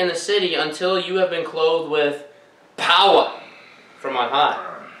stay in the city until you have been clothed with power from on high.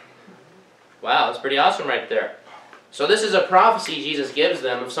 Wow, that's pretty awesome right there. So this is a prophecy Jesus gives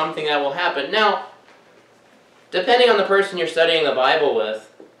them of something that will happen. Now, depending on the person you're studying the Bible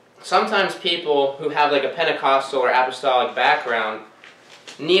with, sometimes people who have like a Pentecostal or apostolic background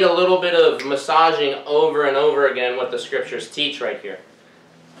need a little bit of massaging over and over again what the scriptures teach right here.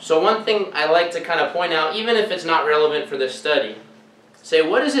 So one thing I like to kind of point out, even if it's not relevant for this study, say,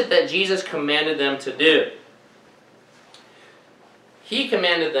 what is it that Jesus commanded them to do? He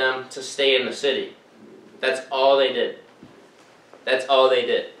commanded them to stay in the city. That's all they did. That's all they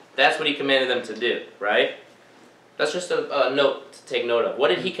did. That's what he commanded them to do, right? That's just a note to take note of. What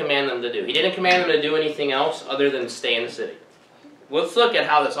did he command them to do? He didn't command them to do anything else other than stay in the city. Let's look at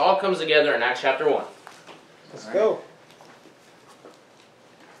how this all comes together in Acts chapter 1. Let's go.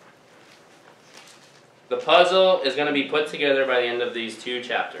 The puzzle is going to be put together by the end of these 2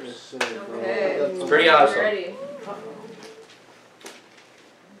 chapters. Okay. It's pretty awesome. Ready.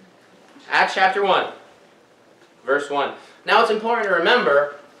 Acts chapter 1, verse 1. Now it's important to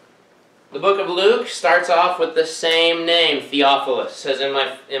remember, the book of Luke starts off with the same name, Theophilus. It says in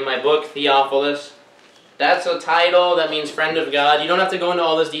my book, Theophilus. That's a title that means friend of God. You don't have to go into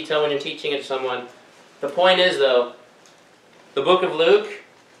all this detail when you're teaching it to someone. The point is, though, the book of Luke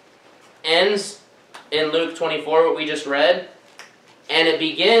ends in Luke 24, what we just read, and it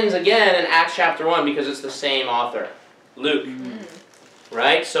begins again in Acts chapter 1 because it's the same author, Luke.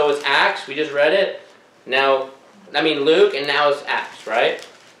 Right? So it's Acts, we just read it. Luke, and now it's Acts, right?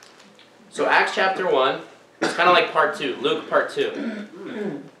 So Acts chapter 1, it's kind of like part 2, Luke part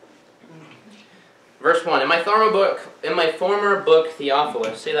 2. Verse 1, in my former book,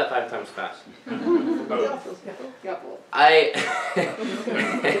 Theophilus, say that 5 times fast.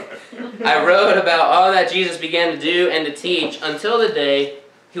 I wrote about all that Jesus began to do and to teach until the day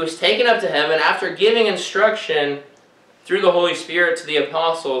he was taken up to heaven after giving instruction through the Holy Spirit to the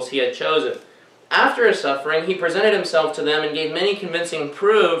apostles he had chosen. After his suffering, he presented himself to them and gave many convincing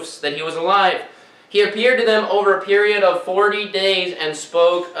proofs that he was alive. He appeared to them over a period of 40 days and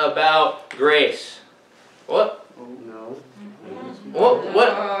spoke about grace. What? No. What?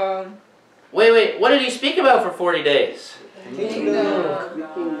 Wait. What did he speak about for 40 days? If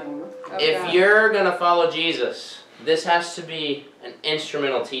you're going to follow Jesus, this has to be an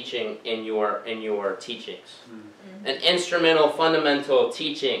instrumental teaching in your teachings. An instrumental, fundamental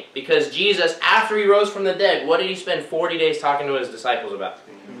teaching. Because Jesus, after he rose from the dead, what did he spend 40 days talking to his disciples about?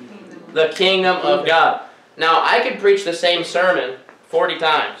 The kingdom of God. Now, I could preach the same sermon 40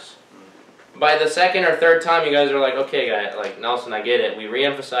 times. By the second or third time, you guys are like, okay, guy, like, Nelson, I get it. We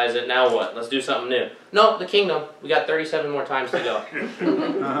re-emphasize it. Now what? Let's do something new. No, the kingdom. We got 37 more times to go.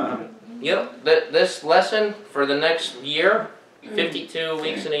 Yep, this lesson for the next year, 52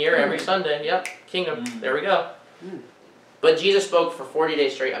 weeks in a year, every Sunday, yep, kingdom. There we go. But Jesus spoke for 40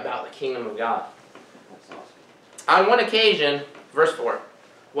 days straight about the kingdom of God. On one occasion, verse 4,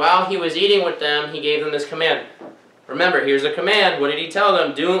 while he was eating with them, he gave them this command. Remember, here's a command. What did he tell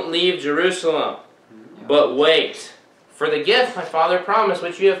them? Don't leave Jerusalem, but wait for the gift my Father promised,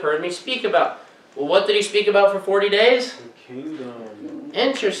 which you have heard me speak about. Well, what did he speak about for 40 days? The kingdom.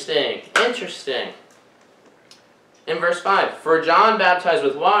 Interesting. In verse 5, for John baptized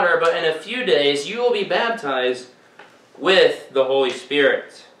with water, but in a few days you will be baptized with the Holy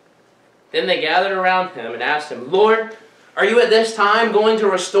Spirit. Then they gathered around him and asked him, Lord, are you at this time going to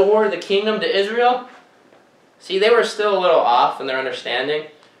restore the kingdom to Israel? See, they were still a little off in their understanding.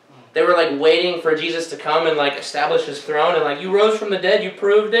 They were like waiting for Jesus to come and like establish his throne, and like, you rose from the dead, you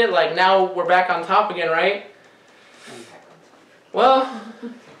proved it, like now we're back on top again, right? Well,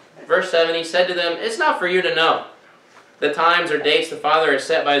 verse 7, he said to them, it's not for you to know the times or dates the Father has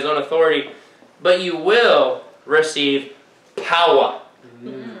set by his own authority, but you will receive power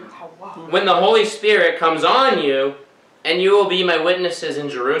when the Holy Spirit comes on you, and you will be my witnesses in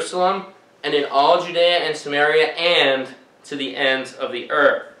Jerusalem and in all Judea and Samaria and to the ends of the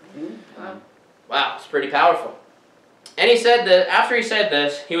earth. Wow, it's pretty powerful. And he said that after he said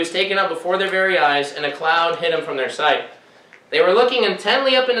this, he was taken up before their very eyes, and a cloud hid him from their sight. They were looking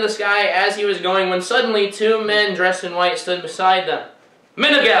intently up into the sky as he was going, when suddenly 2 men dressed in white stood beside them.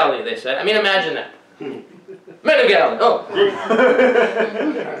 Men of Galilee, they said. I mean, imagine that. Men of Galilee. Oh.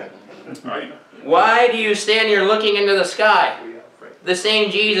 Why do you stand here looking into the sky? The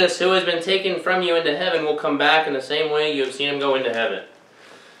same Jesus who has been taken from you into heaven will come back in the same way you have seen him go into heaven.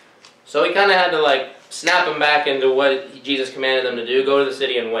 So he kind of had to like snap them back into what Jesus commanded them to do. Go to the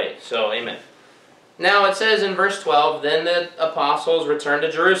city and wait. So, amen. Now it says in verse 12, then the apostles returned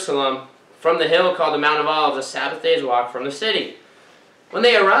to Jerusalem from the hill called the Mount of Olives, a Sabbath day's walk from the city. When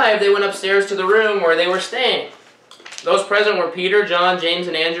they arrived, they went upstairs to the room where they were staying. Those present were Peter, John, James,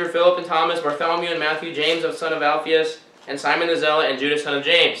 and Andrew, Philip and Thomas, Bartholomew and Matthew, James, the son of Alphaeus, and Simon the Zealot, and Judas, son of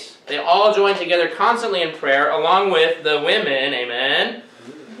James. They all joined together constantly in prayer, along with the women, amen,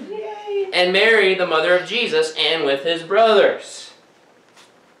 and Mary, the mother of Jesus, and with his brothers.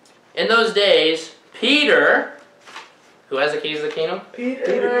 In those days, Peter, who has the keys of the kingdom?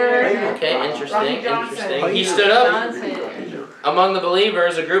 Peter. Okay, interesting, Johnson. interesting. He stood up Johnson. among the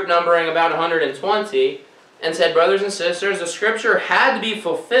believers, a group numbering about 120, and said, "Brothers and sisters, the scripture had to be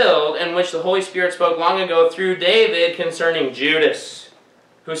fulfilled in which the Holy Spirit spoke long ago through David concerning Judas,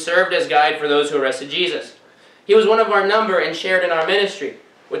 who served as guide for those who arrested Jesus. He was one of our number and shared in our ministry.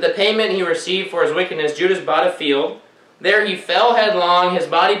 With the payment he received for his wickedness, Judas bought a field. There he fell headlong, his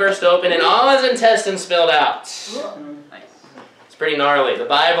body burst open, and all his intestines spilled out." It's pretty gnarly. The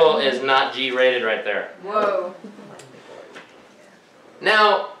Bible is not G-rated right there. Whoa.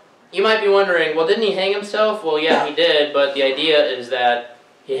 Now, you might be wondering, well, didn't he hang himself? Well, yeah, he did, but the idea is that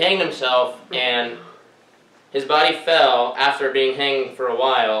he hanged himself and his body fell after being hanged for a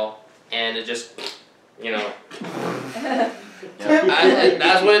while, and it just, you know,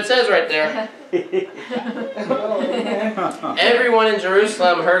 that's what it says right there. Everyone in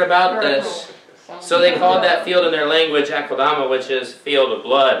Jerusalem heard about this, so they called that field in their language Akeldama, which is field of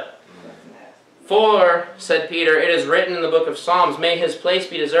blood. "For," said Peter, "it is written in the book of Psalms, may his place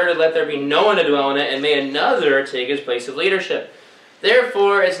be deserted, let there be no one to dwell in it, and may another take his place of leadership.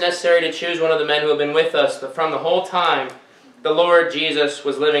 Therefore, it's necessary to choose one of the men who have been with us from the whole time the Lord Jesus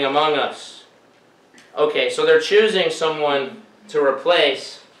was living among us." Okay, so they're choosing someone to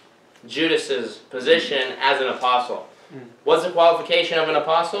replace Judas's position as an apostle. What's the qualification of an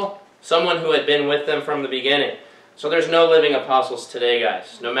apostle? Someone who had been with them from the beginning. So there's no living apostles today,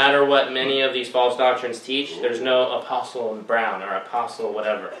 guys. No matter what many of these false doctrines teach, there's no apostle Brown or apostle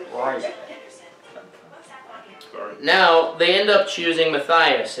whatever. Now, they end up choosing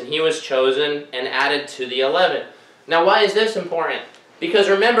Matthias, and he was chosen and added to the 11. Now, why is this important? Because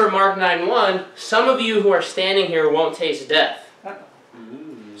remember Mark 9:1, some of you who are standing here won't taste death.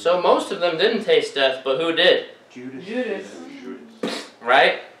 So most of them didn't taste death, but who did? Judas.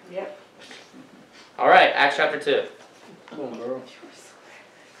 Right? Yep. Alright, Acts chapter 2. Come on, bro.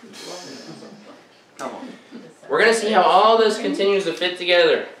 Come on. We're going to see how all this continues to fit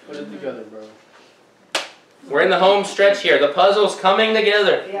together. Put it together, bro. We're in the home stretch here. The puzzle's coming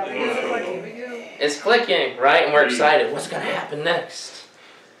together. Yeah, It's clicking, right? And we're excited. What's going to happen next?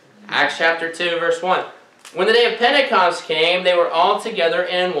 Acts chapter 2, verse 1. When the day of Pentecost came, they were all together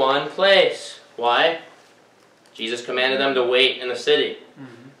in one place. Why? Jesus commanded them to wait in the city.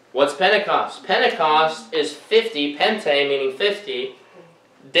 What's Pentecost? Pentecost is 50, pente meaning 50,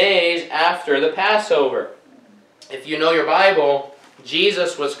 days after the Passover. If you know your Bible,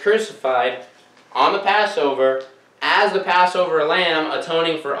 Jesus was crucified on the Passover as the Passover lamb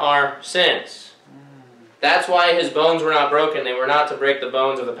atoning for our sins. That's why his bones were not broken. They were not to break the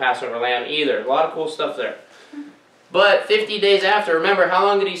bones of the Passover lamb either. A lot of cool stuff there. But 50 days after, remember, how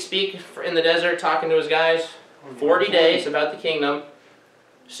long did he speak in the desert talking to his guys? 40 days about the kingdom.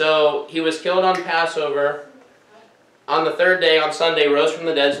 So he was killed on Passover. On the third day, on Sunday, rose from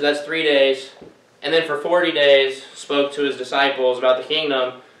the dead, so that's 3 days. And then for 40 days, spoke to his disciples about the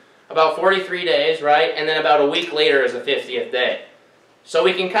kingdom. About 43 days, right? And then about a week later is the 50th day. So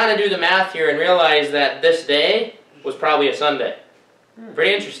we can kind of do the math here and realize that this day was probably a Sunday.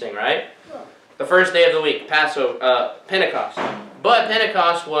 Pretty interesting, right? The first day of the week, Pentecost. But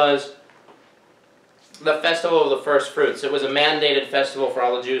Pentecost was the festival of the first fruits. It was a mandated festival for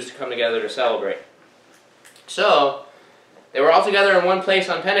all the Jews to come together to celebrate. So, they were all together in one place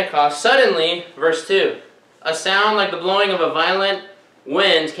on Pentecost. Suddenly, verse 2, a sound like the blowing of a violent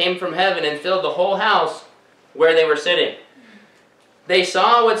wind came from heaven and filled the whole house where they were sitting. They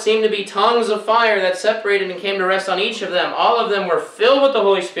saw what seemed to be tongues of fire that separated and came to rest on each of them. All of them were filled with the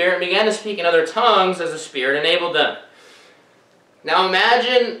Holy Spirit and began to speak in other tongues as the Spirit enabled them. Now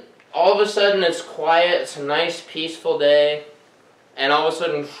imagine all of a sudden it's quiet, it's a nice peaceful day, and all of a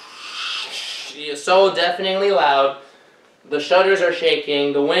sudden, so deafeningly loud, the shutters are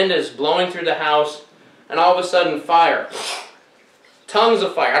shaking, the wind is blowing through the house, and all of a sudden fire. Tongues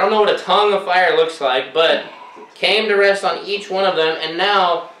of fire. I don't know what a tongue of fire looks like, but came to rest on each one of them, and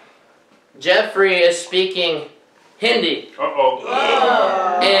now Jeffrey is speaking Hindi.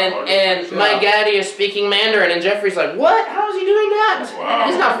 And my Gaddy is speaking Mandarin, and Jeffrey's like, what? How is he doing that? Wow.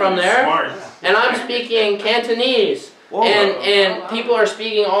 He's not from there. Smart. And I'm speaking Cantonese. And people are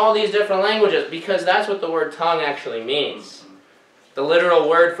speaking all these different languages, because that's what the word tongue actually means. The literal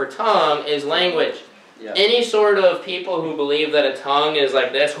word for tongue is language. Yeah. Any sort of people who believe that a tongue is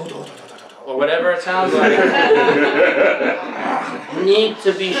like this, or whatever it sounds like, need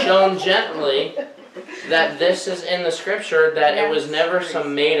to be shown gently that this is in the scripture, that it was never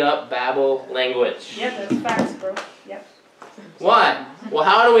some made-up Babel language. Yeah, that's facts, bro. Yep. Why? Well,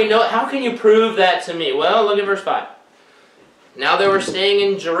 how do we know? How can you prove that to me? Well, look at verse 5. Now they were staying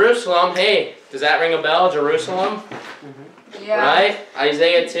in Jerusalem. Hey, does that ring a bell? Jerusalem? Yeah. Right?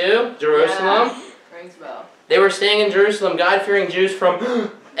 Isaiah 2, Jerusalem. Yeah. Rings bell. They were staying in Jerusalem, God-fearing Jews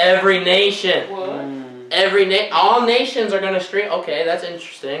from every nation. What? All nations are going to stream. Okay, that's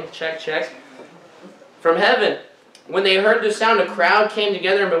interesting. Check, check. From heaven. When they heard the sound, a crowd came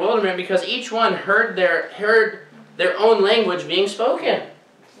together in bewilderment because each one heard their own language being spoken.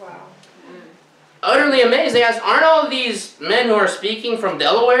 Wow. Utterly amazed, they asked, aren't all of these men who are speaking from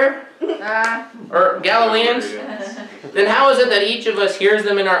Delaware? Or Galileans? Then how is it that each of us hears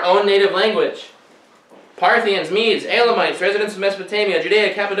them in our own native language? Parthians, Medes, Elamites, residents of Mesopotamia,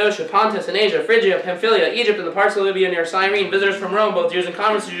 Judea, Cappadocia, Pontus, and Asia, Phrygia, Pamphylia, Egypt, and the parts of Libya near Cyrene, visitors from Rome, both Jews and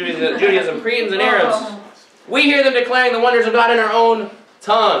converts to Judaism, Cretans and Arabs. We hear them declaring the wonders of God in our own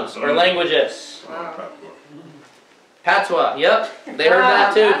tongues or languages. Wow. Patois, yep, they heard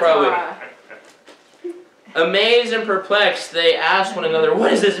that too, probably. Amazed and perplexed, they asked one another,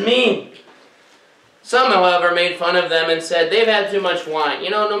 what does this mean? Some, however, made fun of them and said, they've had too much wine.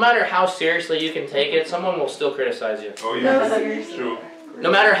 You know, no matter how seriously you can take it, someone will still criticize you. Oh, No, yeah. seriously. True. No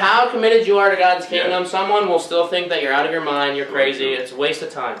matter how committed you are to God's kingdom, someone will still think that you're out of your mind, you're crazy, it's a waste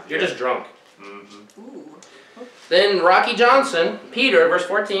of time. You're just drunk. Ooh. Then Rocky Johnson, Peter, verse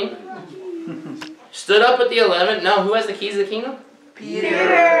 14, stood up with the 11. No, who has the keys to the kingdom?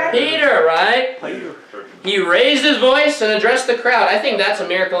 Peter. Peter, right? He raised his voice and addressed the crowd. I think that's a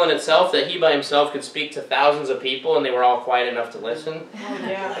miracle in itself that he by himself could speak to thousands of people and they were all quiet enough to listen. Oh,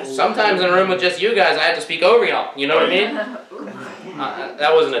 yeah. Sometimes in a room with just you guys, I have to speak over y'all. You know what I mean?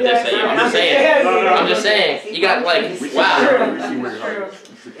 That wasn't a diss at you. I'm just saying. I'm just saying. You got like, wow.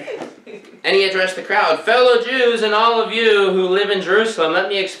 And he addressed the crowd. Fellow Jews and all of you who live in Jerusalem, let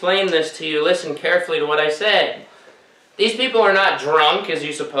me explain this to you. Listen carefully to what I say. These people are not drunk, as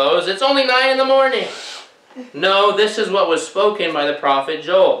you suppose. It's only 9 in the morning. No, this is what was spoken by the prophet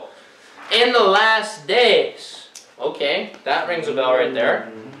Joel. In the last days. Okay, that rings a bell right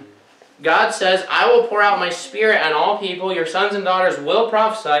there. God says, I will pour out my spirit on all people. Your sons and daughters will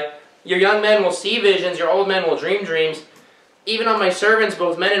prophesy. Your young men will see visions. Your old men will dream dreams. Even on my servants,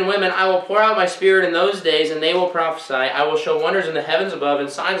 both men and women, I will pour out my spirit in those days, and they will prophesy. I will show wonders in the heavens above and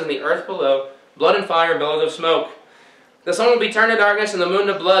signs in the earth below, blood and fire and billows of smoke. The sun will be turned to darkness and the moon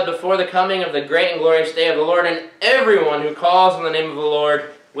to blood before the coming of the great and glorious day of the Lord, and everyone who calls on the name of the Lord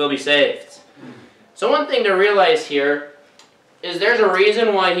will be saved. So one thing to realize here is there's a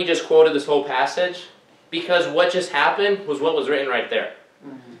reason why he just quoted this whole passage, because what just happened was what was written right there.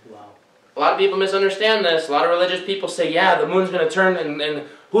 Wow. A lot of people misunderstand this. A lot of religious people say, yeah, the moon's going to turn and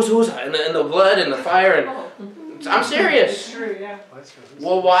who's and the blood and the fire. And I'm serious. It's true, yeah.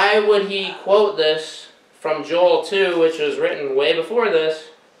 Well, why would he quote this from Joel 2, which was written way before this,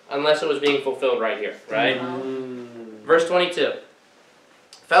 unless it was being fulfilled right here, right? Verse 22.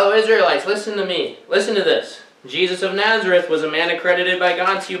 Fellow Israelites, listen to me. Listen to this. Jesus of Nazareth was a man accredited by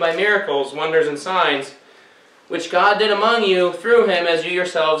God to you by miracles, wonders, and signs, which God did among you through him, as you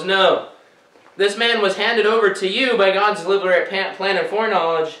yourselves know. This man was handed over to you by God's deliberate plan and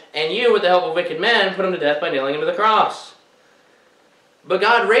foreknowledge, and you, with the help of wicked men, put him to death by nailing him to the cross. But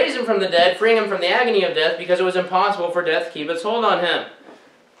God raised him from the dead, freeing him from the agony of death, because it was impossible for death to keep its hold on him.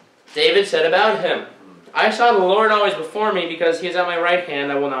 David said about him, I saw the Lord always before me, because he is at my right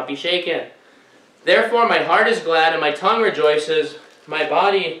hand, I will not be shaken. Therefore my heart is glad, and my tongue rejoices. My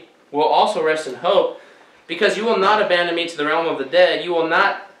body will also rest in hope, because you will not abandon me to the realm of the dead. You will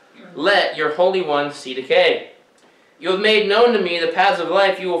not let your Holy One see decay. You have made known to me the paths of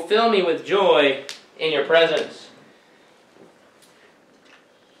life. You will fill me with joy in your presence.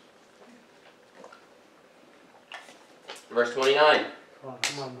 Verse 29. Come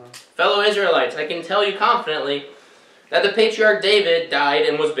on, bro. Fellow Israelites, I can tell you confidently that the patriarch David died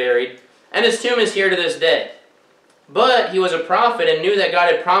and was buried, and his tomb is here to this day. But he was a prophet and knew that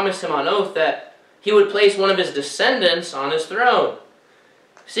God had promised him on oath that he would place one of his descendants on his throne.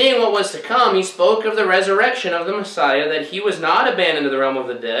 Seeing what was to come, he spoke of the resurrection of the Messiah, that he was not abandoned to the realm of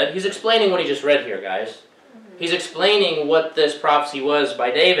the dead. He's explaining what he just read here, guys. He's explaining what this prophecy was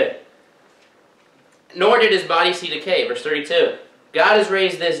by David. Nor did his body see decay. Verse 32. God has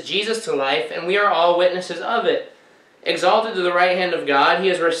raised this Jesus to life, and we are all witnesses of it. Exalted to the right hand of God, he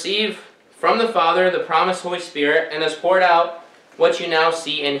has received from the Father the promised Holy Spirit, and has poured out what you now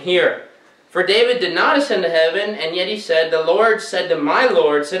see and hear. For David did not ascend to heaven, and yet he said, the Lord said to my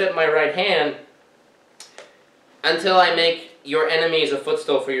Lord, sit at my right hand, until I make your enemies a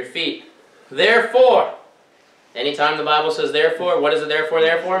footstool for your feet. Therefore, anytime the Bible says therefore, what is it therefore?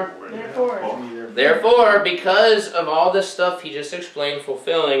 Therefore, because of all this stuff he just explained,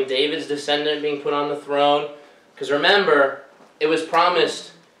 fulfilling, David's descendant being put on the throne, because remember, it was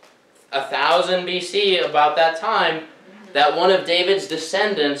promised 1000 BC, about that time, that one of David's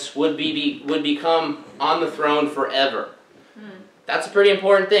descendants would become on the throne forever. That's a pretty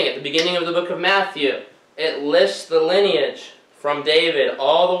important thing. At the beginning of the book of Matthew, it lists the lineage from David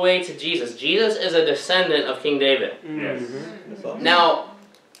all the way to Jesus. Jesus is a descendant of King David. Yes. Now,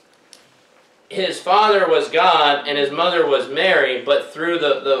 his father was God and his mother was Mary, but through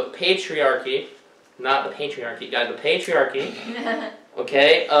the patriarchy, not the patriarchy, guys, the patriarchy,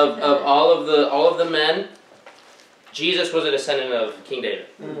 okay, of all of the men, Jesus was a descendant of King David.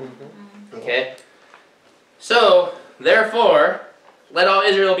 Okay? So, therefore, let all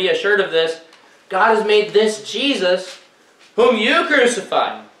Israel be assured of this, God has made this Jesus, whom you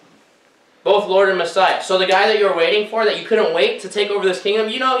crucified, both Lord and Messiah. So the guy that you were waiting for, that you couldn't wait to take over this kingdom,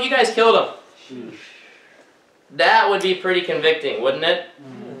 you know, you guys killed him. That would be pretty convicting, wouldn't it?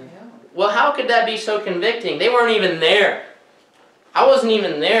 Well, how could that be so convicting? They weren't even there. I wasn't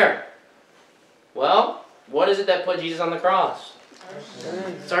even there. Well, what is it that put Jesus on the cross?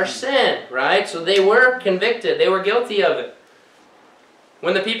 It's our sin, right? So they were convicted. They were guilty of it.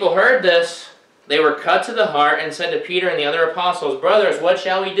 When the people heard this, they were cut to the heart and said to Peter and the other apostles, brothers, what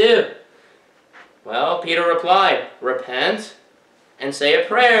shall we do? Well, Peter replied, repent and say a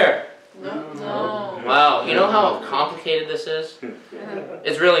prayer. No. Wow, you know how complicated this is?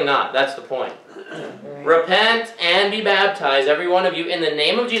 It's really not. That's the point. Repent and be baptized, every one of you, in the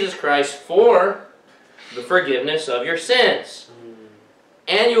name of Jesus Christ for the forgiveness of your sins.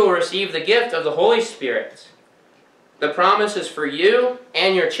 And you will receive the gift of the Holy Spirit. The promise is for you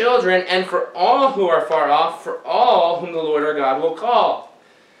and your children and for all who are far off, for all whom the Lord our God will call.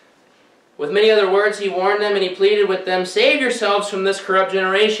 With many other words he warned them and he pleaded with them, save yourselves from this corrupt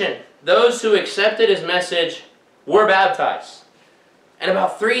generation. Those who accepted his message were baptized. And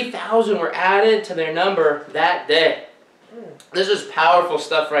about 3,000 were added to their number that day. This is powerful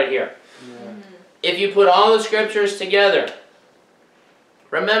stuff right here. If you put all the scriptures together,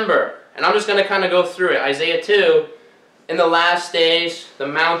 remember, and I'm just going to kind of go through it. Isaiah 2, in the last days, the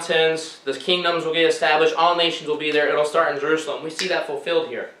mountains, the kingdoms will get established, all nations will be there, it'll start in Jerusalem. We see that fulfilled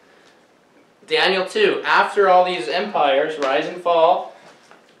here. Daniel 2, after all these empires rise and fall,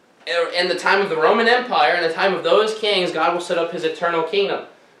 in the time of the Roman Empire, in the time of those kings, God will set up his eternal kingdom.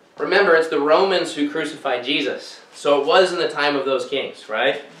 Remember, it's the Romans who crucified Jesus. So it was in the time of those kings,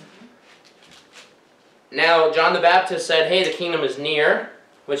 right? Now, John the Baptist said, hey, the kingdom is near,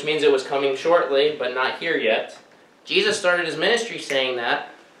 which means it was coming shortly, but not here yet. Jesus started his ministry saying that.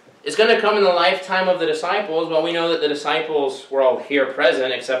 It's going to come in the lifetime of the disciples. Well, we know that the disciples were all here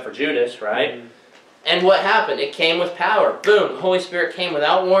present, except for Judas, right? And what happened? It came with power. Boom, the Holy Spirit came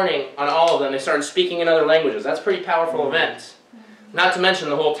without warning on all of them. They started speaking in other languages. That's a pretty powerful event. Not to mention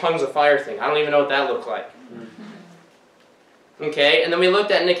the whole tongues of fire thing. I don't even know what that looked like. Okay, and then we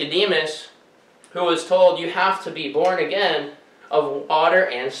looked at Nicodemus, who was told you have to be born again of water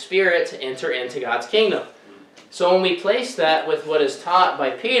and spirit to enter into God's kingdom. So when we place that with what is taught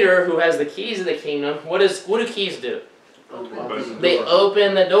by Peter, who has the keys of the kingdom, what do keys do? They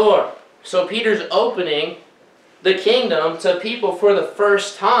open the door. So Peter's opening the kingdom to people for the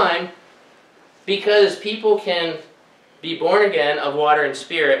first time, because people can be born again of water and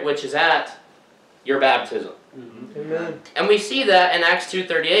spirit, which is at your baptism. Amen. And we see that in Acts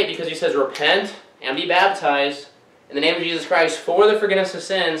 2:38, because he says, repent and be baptized in the name of Jesus Christ for the forgiveness of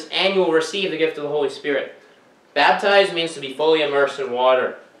sins, and you will receive the gift of the Holy Spirit. Baptized means to be fully immersed in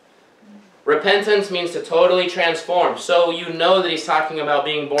water. Repentance means to totally transform. So you know that he's talking about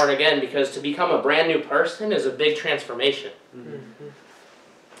being born again, because to become a brand new person is a big transformation.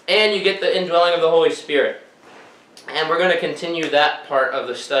 And you get the indwelling of the Holy Spirit. And we're going to continue that part of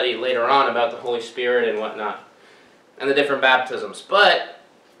the study later on about the Holy Spirit and whatnot, and the different baptisms. But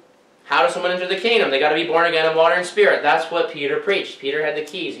how does someone enter the kingdom? They got to be born again of water and spirit. That's what Peter preached. Peter had the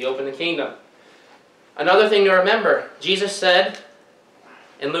keys. He opened the kingdom. Another thing to remember, Jesus said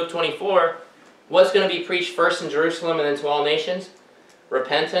in Luke 24, what's going to be preached first in Jerusalem and then to all nations?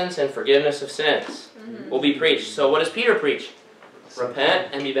 Repentance and forgiveness of sins will be preached. So what does Peter preach?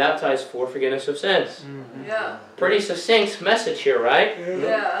 Repent and be baptized for forgiveness of sins. Yeah. Pretty succinct message here, right?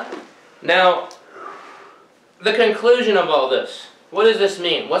 Yeah. Now, the conclusion of all this. What does this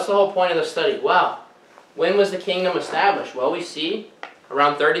mean? What's the whole point of the study? Wow. When was the kingdom established? Well, we see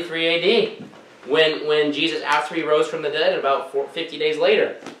around 33 AD, when Jesus, after he rose from the dead, about 50 days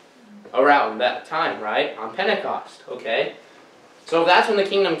later, around that time, right, on Pentecost, okay? So if that's when the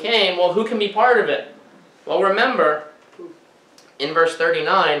kingdom came, well, who can be part of it? Well, remember, in verse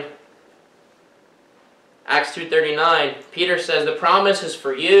 39, Acts 2:39, Peter says, the promise is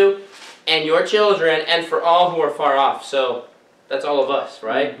for you and your children and for all who are far off. So that's all of us,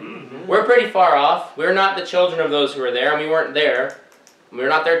 right? Mm-hmm. We're pretty far off. We're not the children of those who were there, and we weren't there. We're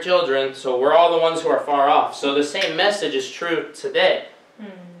not their children, so we're all the ones who are far off. So the same message is true today.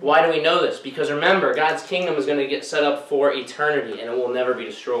 Why do we know this? Because remember, God's kingdom is going to get set up for eternity, and it will never be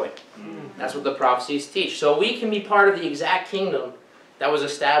destroyed. That's what the prophecies teach. So we can be part of the exact kingdom that was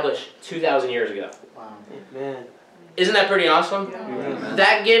established 2,000 years ago. Wow. Amen. Isn't that pretty awesome? Yeah.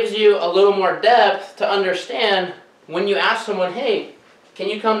 That gives you a little more depth to understand when you ask someone, hey, can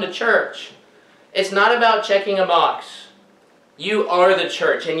you come to church? It's not about checking a box. You are the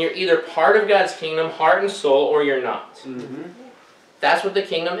church, and you're either part of God's kingdom, heart and soul, or you're not. Mm-hmm. That's what the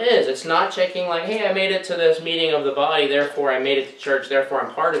kingdom is. It's not checking like, hey, I made it to this meeting of the body, therefore I made it to church, therefore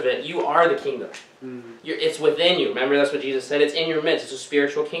I'm part of it. You are the kingdom. Mm-hmm. It's within you. Remember, that's what Jesus said. It's in your midst. It's a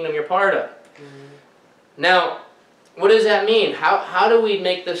spiritual kingdom you're part of. Now, what does that mean? How do we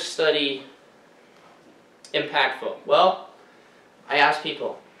make this study impactful? Well, I ask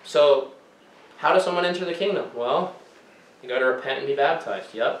people, so how does someone enter the kingdom? Well, you got to repent and be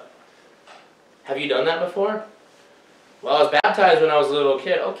baptized. Yep. Have you done that before? Well, I was baptized when I was a little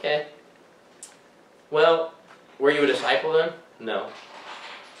kid. Okay. Well, were you a disciple then? No.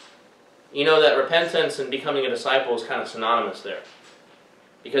 You know that repentance and becoming a disciple is kind of synonymous there.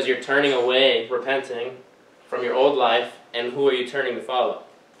 Because you're turning away, repenting from your old life, and who are you turning to follow?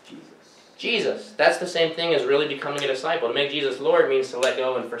 Jesus. That's the same thing as really becoming a disciple. To make Jesus Lord means to let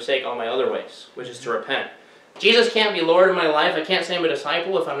go and forsake all my other ways, which is to repent. Jesus can't be Lord of my life. I can't say I'm a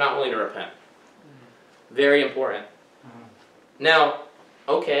disciple if I'm not willing to repent. Very important. Now,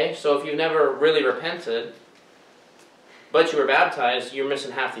 okay, so if you've never really repented, but you were baptized, you're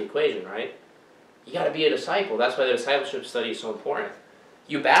missing half the equation, right? You got to be a disciple. That's why the discipleship study is so important.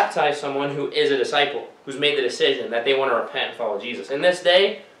 You baptize someone who is a disciple, who's made the decision that they want to repent and follow Jesus. In this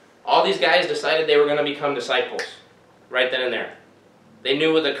day, all these guys decided they were going to become disciples right then and there. They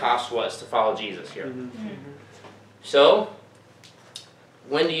knew what the cost was to follow Jesus here. Mm-hmm. So,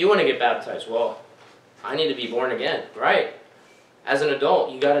 when do you want to get baptized? Well, I need to be born again, right? As an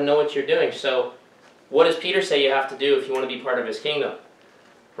adult, you got to know what you're doing. So, what does Peter say you have to do if you want to be part of his kingdom?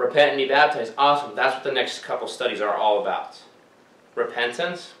 Repent and be baptized. Awesome. That's what the next couple studies are all about.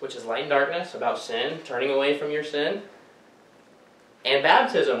 Repentance, which is light and darkness, about sin, turning away from your sin. And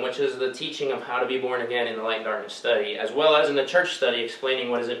baptism, which is the teaching of how to be born again in the light and darkness study, as well as in the church study,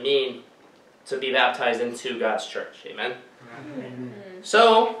 explaining what does it mean to be baptized into God's church. Amen? Amen.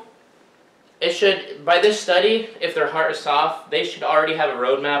 So, it should, by this study, if their heart is soft, they should already have a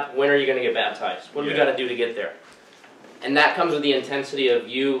roadmap. When are you going to get baptized? What do we got to do to get there? And that comes with the intensity of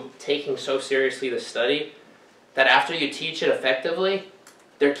you taking so seriously the study that after you teach it effectively,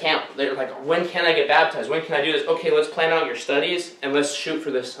 they're like, when can I get baptized? When can I do this? Okay, let's plan out your studies and let's shoot for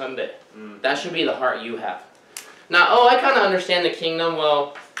this Sunday. That should be the heart you have. Now, oh, I kind of understand the kingdom.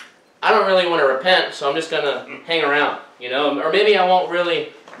 Well, I don't really want to repent, so I'm just going to hang around, you know? Or maybe I won't really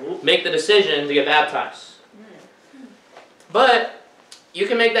make the decision to get baptized. But you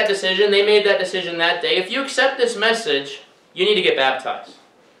can make that decision. They made that decision that day. If you accept this message, you need to get baptized.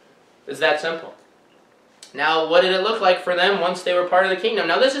 It's that simple. Now, what did it look like for them once they were part of the kingdom?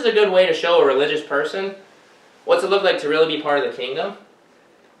 Now, this is a good way to show a religious person what's it look like to really be part of the kingdom.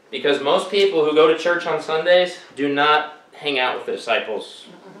 Because most people who go to church on Sundays do not hang out with the disciples,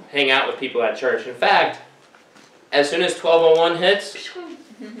 hang out with people at church. In fact, as soon as 12:01 hits,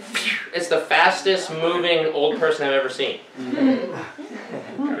 it's the fastest moving old person I've ever seen.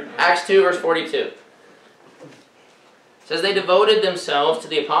 Acts 2, verse 42. It says, they devoted themselves to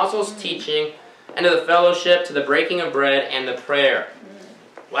the apostles' teaching and to the fellowship, to the breaking of bread, and the prayer.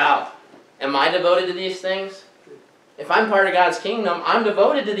 Wow. Am I devoted to these things? If I'm part of God's kingdom, I'm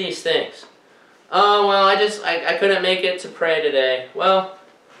devoted to these things. Oh, well, I couldn't make it to pray today. Well,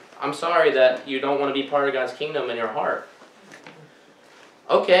 I'm sorry that you don't want to be part of God's kingdom in your heart.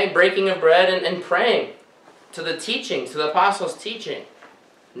 Okay, breaking of bread and praying to the teaching, to the apostles' teaching.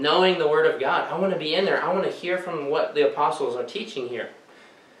 Knowing the Word of God. I want to be in there. I want to hear from what the apostles are teaching here.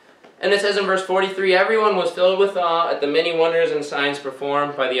 And it says in verse 43, everyone was filled with awe at the many wonders and signs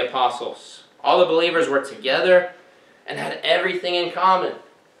performed by the apostles. All the believers were together and had everything in common.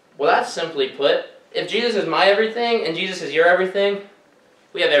 Well, that's simply put, if Jesus is my everything and Jesus is your everything,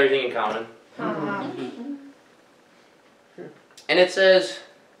 we have everything in common. And it says,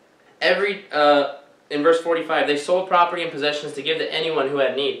 in verse 45, they sold property and possessions to give to anyone who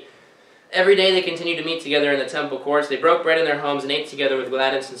had need. Every day they continued to meet together in the temple courts. They broke bread in their homes and ate together with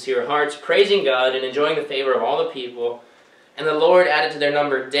glad and sincere hearts, praising God and enjoying the favor of all the people. And the Lord added to their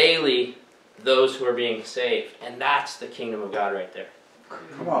number daily those who are being saved. And that's the kingdom of God right there.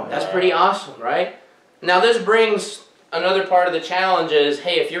 Come on. That's pretty awesome, right? Now this brings another part of the challenge is,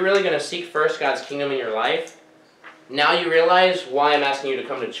 hey, if you're really going to seek first God's kingdom in your life, now you realize why I'm asking you to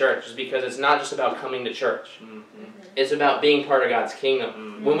come to church is because it's not just about coming to church. It's about being part of God's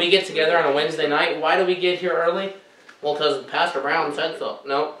kingdom. When we get together on a Wednesday night, why do we get here early? Well, because Pastor Brown said so.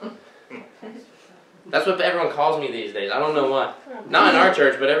 No. That's what everyone calls me these days. I don't know why. Not in our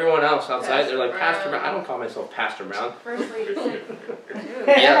church, but everyone else outside, they're like, Pastor Brown. I don't call myself Pastor Brown. First leadership.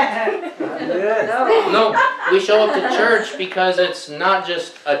 Yeah. No, we show up to church because it's not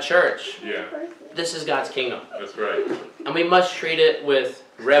just a church. Yeah, This is God's kingdom. that's right. And we must treat it with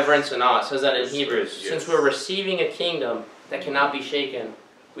reverence and awe. It says that in Yes, Hebrews. yes. Since we're receiving a kingdom that cannot be shaken,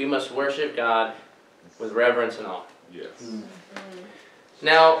 we must worship God with reverence and awe. Yes.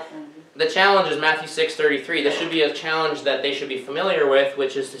 Now, the challenge is Matthew 6:33. This should be a challenge that they should be familiar with,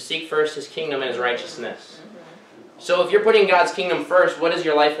 which is to seek first His kingdom and His righteousness. So if you're putting God's kingdom first, what is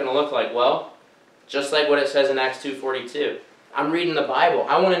your life going to look like? Well, just like what it says in Acts 2:42. I'm reading the Bible.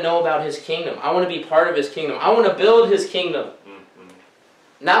 I want to know about His kingdom. I want to be part of His kingdom. I want to build His kingdom.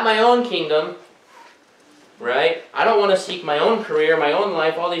 Not my own kingdom, right? I don't want to seek my own career, my own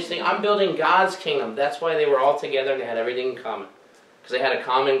life, all these things. I'm building God's kingdom. That's why they were all together and they had everything in common. Because they had a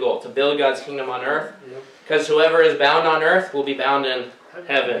common goal, to build God's kingdom on earth. Because whoever is bound on earth will be bound in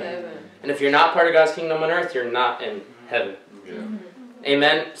heaven. And if you're not part of God's kingdom on earth, you're not in heaven. Yeah.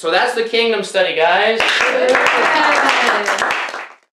 Amen. So that's the kingdom study, guys.